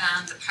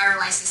 The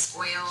pyrolysis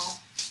oil,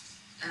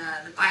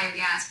 the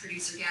biogas,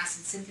 producer gas,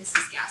 and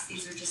synthesis gas.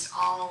 These are just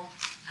all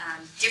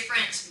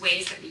different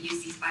ways that we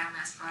use these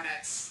biomass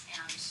products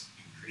and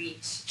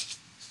create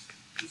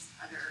these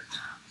other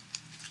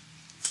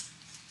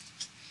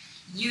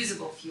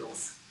usable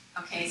fuels.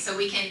 Okay, so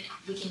we can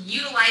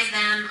utilize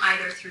them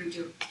either through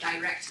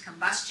direct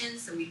combustion,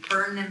 so we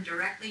burn them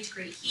directly to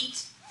create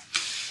heat,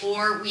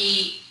 or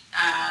we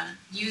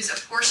use a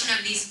portion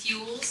of these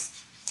fuels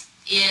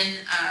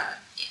in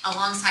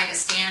alongside a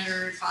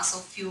standard fossil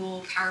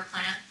fuel power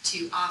plant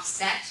to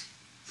offset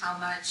how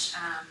much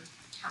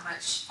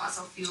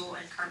fossil fuel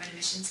and carbon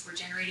emissions we're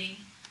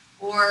generating,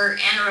 or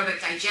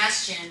anaerobic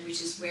digestion, which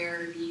is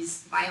where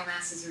these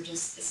biomasses are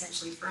just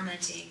essentially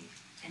fermenting,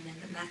 and then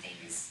the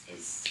methane is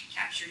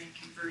captured and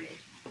converted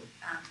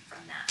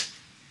from that.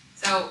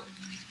 So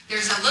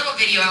there's a little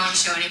video I want to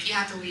show, and if you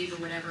have to leave or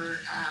whatever,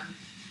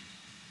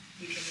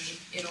 you can leave.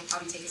 It'll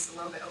probably take us a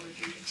little bit over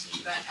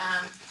 3:15, but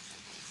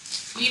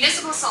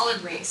municipal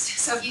solid waste.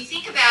 So if you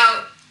think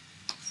about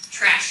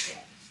trash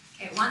day,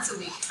 okay, once a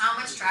week, how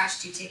much trash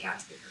do you take out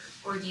to the curb?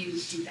 Or do you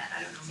do that?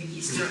 I don't know, maybe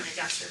you throw it in a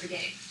dumpster every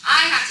day.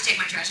 I have to take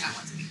my trash out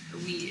once a week, or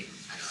we do.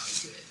 I don't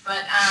always do it.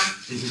 But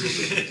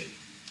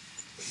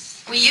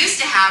we used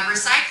to have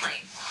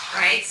recycling,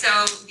 right?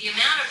 So the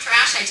amount of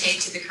trash I take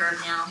to the curb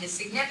now has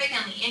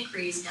significantly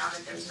increased now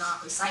that there's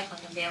not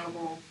recycling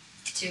available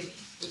to me,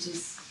 which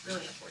is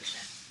really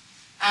unfortunate.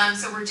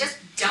 So we're just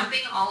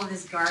dumping all of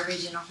this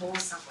garbage in a hole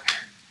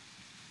somewhere.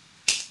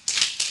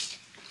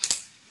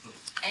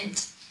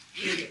 And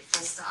period,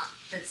 full stop.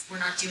 We're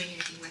not doing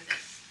anything with it.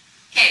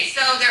 Okay,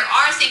 so there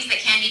are things that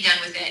can be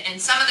done with it,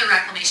 and some of the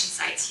reclamation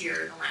sites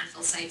here, the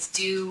landfill sites,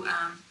 do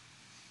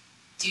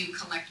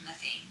collect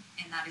methane,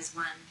 and that is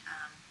one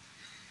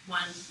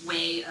one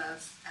way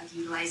of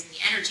utilizing the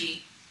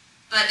energy.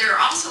 But there are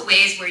also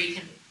ways where you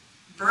can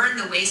burn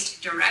the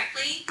waste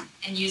directly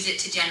and use it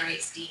to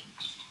generate steam.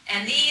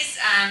 And these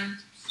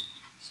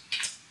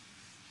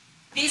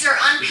are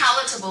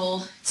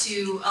unpalatable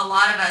to a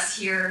lot of us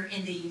here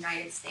in the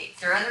United States.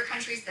 There are other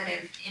countries that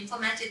have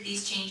implemented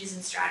these changes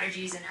and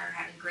strategies and are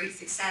having great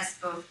success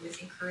both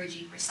with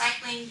encouraging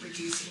recycling,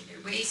 reducing their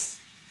waste,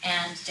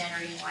 and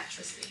generating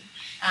electricity.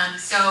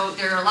 So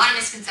there are a lot of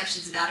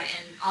misconceptions about it,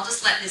 and I'll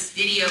just let this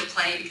video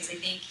play because I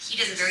think he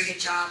does a very good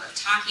job of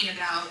talking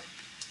about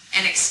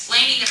and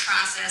explaining the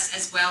process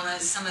as well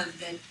as some of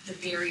the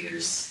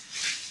barriers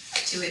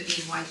to it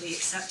being widely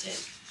accepted.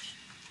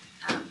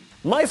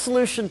 My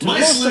solution to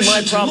most of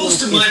my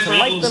problems is to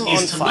light them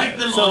on fire.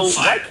 So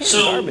why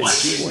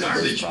can't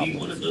garbage be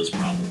one of those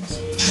problems?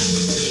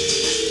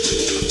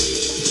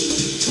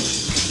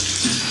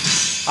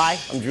 Hi,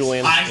 I'm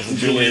Julian.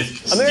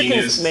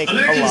 Americans make a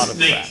lot of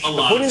trash.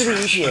 According to the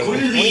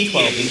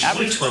EPA, in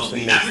 2012,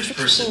 the average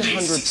person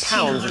makes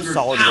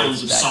 1,600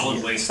 pounds of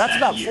solid waste that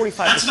year.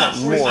 That's about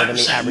 45% more than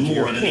the average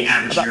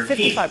European. About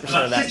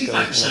 55% of that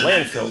goes in the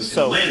landfill.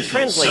 So, to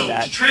translate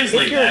that, if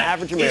you're an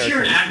average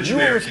American, you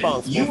are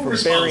responsible for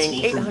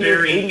burying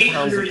 880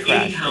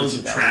 pounds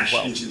of trash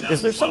in 2012.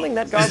 Is there something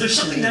that garbage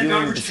should be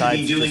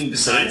doing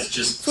besides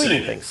just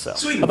Sweden thinks so.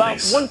 About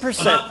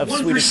 1% of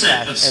Swedish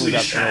trash ends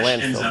up in a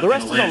landfill. The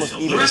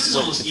rest is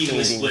almost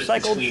evenly split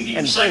between being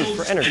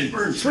recycled and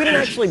burned for energy. Sweden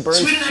actually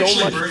burns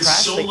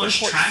so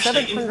much trash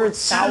they import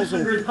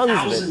 700,000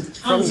 tons of it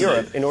from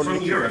Europe in order to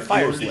keep the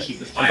fires lit.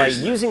 And by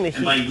using the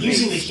heat to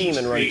create steam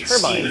and run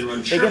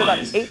turbines, they get about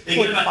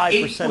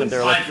 8.5% of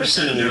their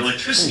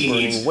electricity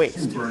needs from burning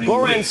waste.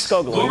 Goran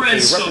Skoglund, a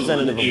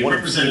representative of one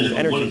of Sweden's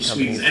energy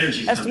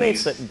companies,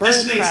 estimates that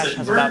burned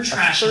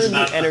trash has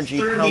about a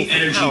third the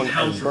energy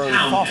pound for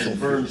pound as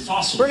burned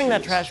fossil fuels. Burning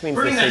that trash means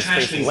they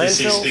save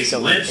space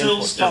in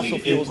landfills, don't import fossil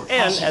fuels,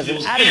 and as an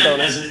added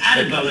bonus, they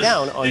cut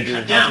down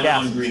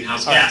on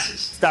greenhouse gases.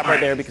 Stop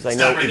right there because I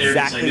know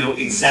exactly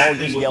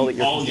what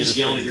you all just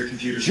yelled at your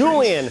computer.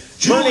 Julian,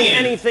 burning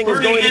anything is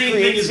going to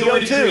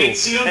create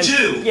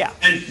CO2. And yeah,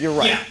 you're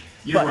right.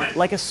 But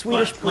like a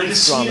Swedish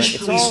police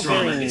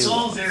drama, it's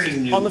all very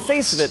new. On the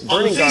face of it,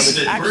 burning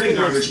garbage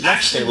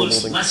actually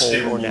looks less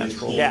favorable than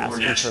coal or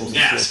natural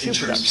gas in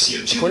terms of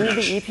CO2 production. According to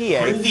the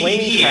EPA,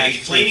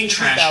 flaming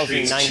trash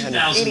creates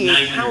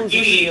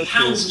 2,988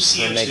 pounds of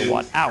CO2 per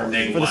megawatt hour.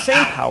 For the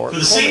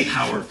same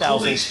power, coal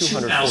makes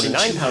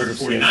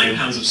 2,249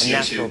 pounds of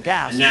CO2,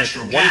 and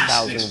natural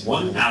gas makes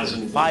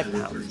 1,105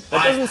 pounds.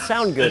 That doesn't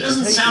sound good until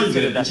you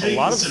consider that a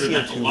lot of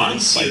CO2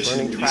 released by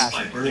burning trash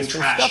is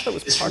from stuff that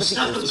was part of the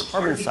Earth's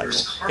carbon cycle.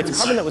 It's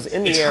carbon that was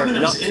in the air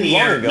not too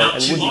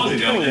long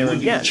ago and would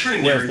be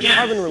returning there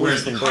again,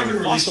 whereas the carbon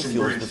released from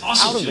burning fossil fuels was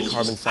out of the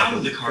carbon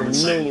cycle for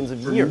millions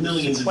of years,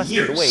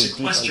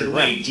 sequestered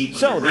away deep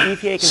underground.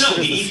 So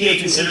the EPA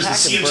considers the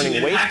CO2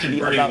 impact of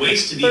burning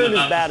waste to be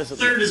about a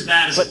third as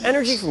bad as it looks. But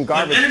energy from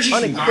garbage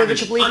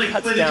unequivocally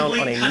cuts down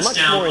on a much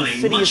more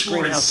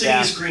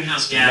insidious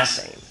greenhouse gas,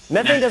 methane.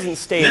 Methane doesn't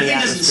stay in the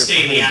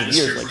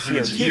atmosphere for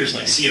hundreds of years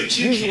like CO2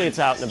 can. Usually it's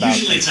out and about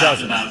and it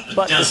doesn't.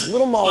 But this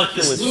little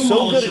molecule is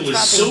so good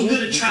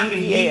at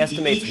trapping heat, the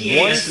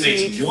EPA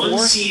estimates one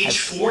CH4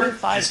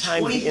 has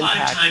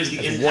 45 times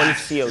the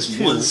impact as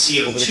one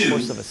CO2 over the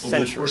course of a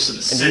century.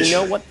 And do you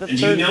know what the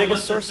third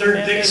biggest source of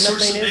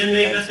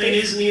man-made methane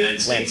is in the United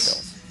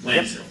States?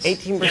 Yep,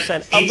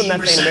 18% of the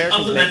methane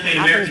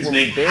Americans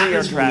make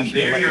happens when we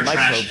bury our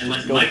trash and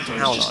let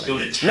microbes just go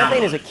to town on it.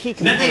 Methane is a key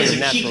component of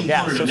natural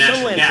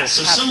gas,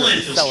 so some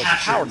landfills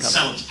capture it and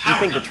sell it to power companies. You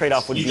think the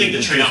trade-off would be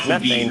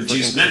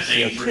reduced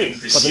methane for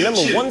increased CO2, but the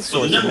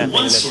number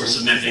one source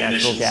of methane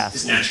emissions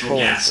is natural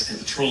gas and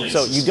petroleum.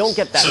 So you don't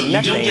get that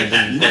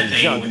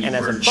methane when you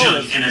burn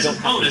junk, and as a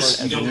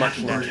bonus, you don't have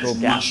to burn as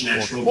much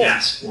natural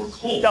gas or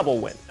coal. Double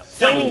win.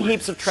 Flaming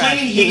heaps of trash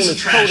isn't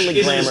as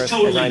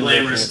totally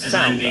glamorous as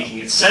I'm making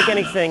it sound, though.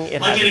 Like anything, it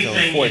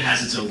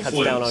has its own foibles. It cuts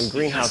down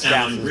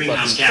on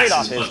greenhouse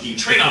gases, but the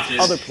trade-off is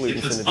it puts other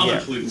pollutants into the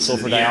air.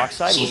 Sulfur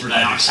dioxide, which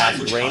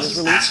acid rain is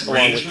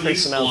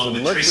released, along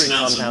with trace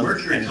amounts of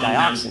mercury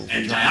compounds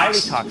and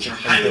dioxins, which are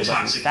highly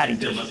toxic and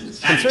build up in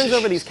fatty tissues. Concerns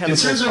over these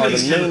chemicals are the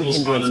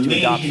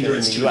main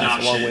hindrance to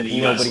adoption in the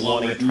U.S.,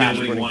 along with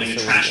nobody wanting a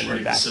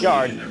trash-burning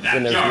facility in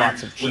their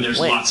backyard when there's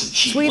lots of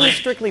cheap land. Sweden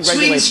strictly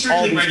regulates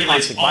all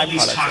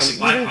these toxic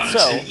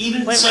byproducts, and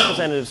even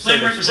so,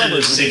 plant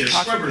representatives say their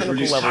scrubbers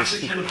reduce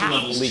toxic chemical levels to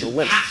half the legal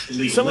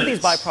limits. Some of these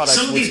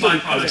byproducts would still be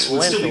present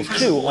in landfills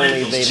too,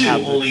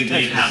 only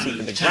they'd have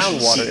the potential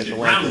to seep into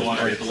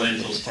groundwater if the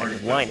landfills aren't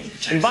equipped with protective lining.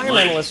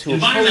 Environmentalists who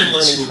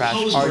oppose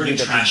burning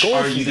trash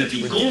argue that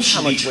the goal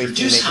should be to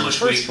reduce how much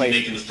waste we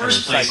make in the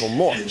first place and recycle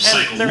more.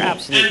 And they're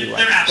absolutely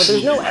right. But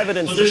there's no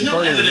evidence that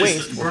burning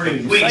waste will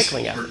hurt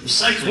recycling efforts.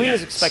 Sweden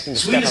is expecting to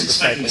step up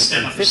recycling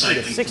from 50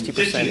 to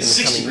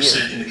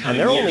 60% in the coming years, and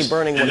their only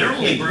burning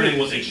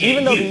what they can't use.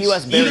 Even though the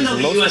U.S. buries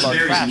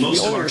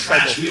most of our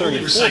trash, we only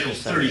recycle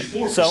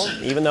 34%. So,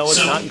 even though it's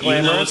not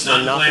glamorous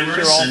or not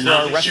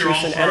the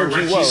cure-all for our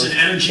refuse and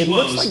energy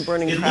woes, it looks like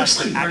burning trash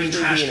could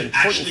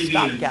actually be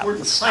an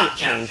important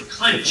stopgap for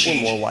climate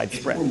change if it were more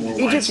widespread.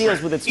 Egypt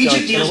deals with its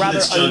junk in a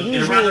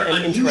rather unusual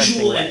and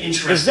interesting way.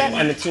 The Zet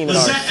and the team at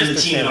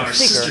our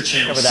sister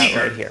channel Seeker cover that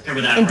right here.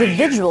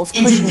 Individuals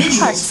pushing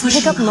carts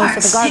pick up most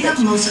of the garbage,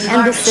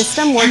 and this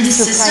system works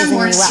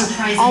surprisingly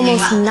well.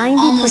 Almost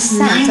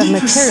 90% of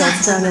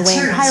materials thrown away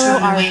in Cairo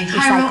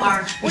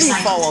are recycled. What do you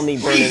fall on the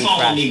burning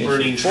trash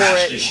issue? For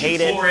it,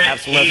 hate it, have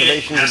some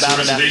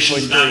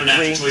reservations about it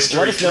after Toy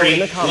Story 3?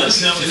 Let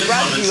us know in the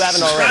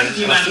comments. Subscribe if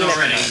you haven't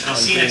already. I'll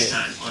see you next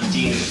time on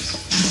D News.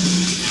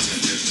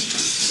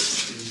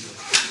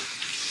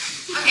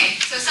 Okay,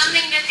 so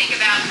something to think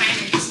about, kind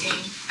of interesting.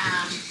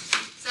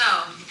 So,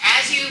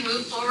 as you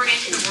move forward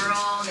into the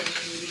world and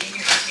you begin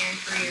your engineering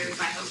careers,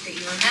 I hope that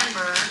you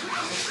remember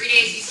the 3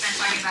 days you spent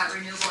talking about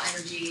renewable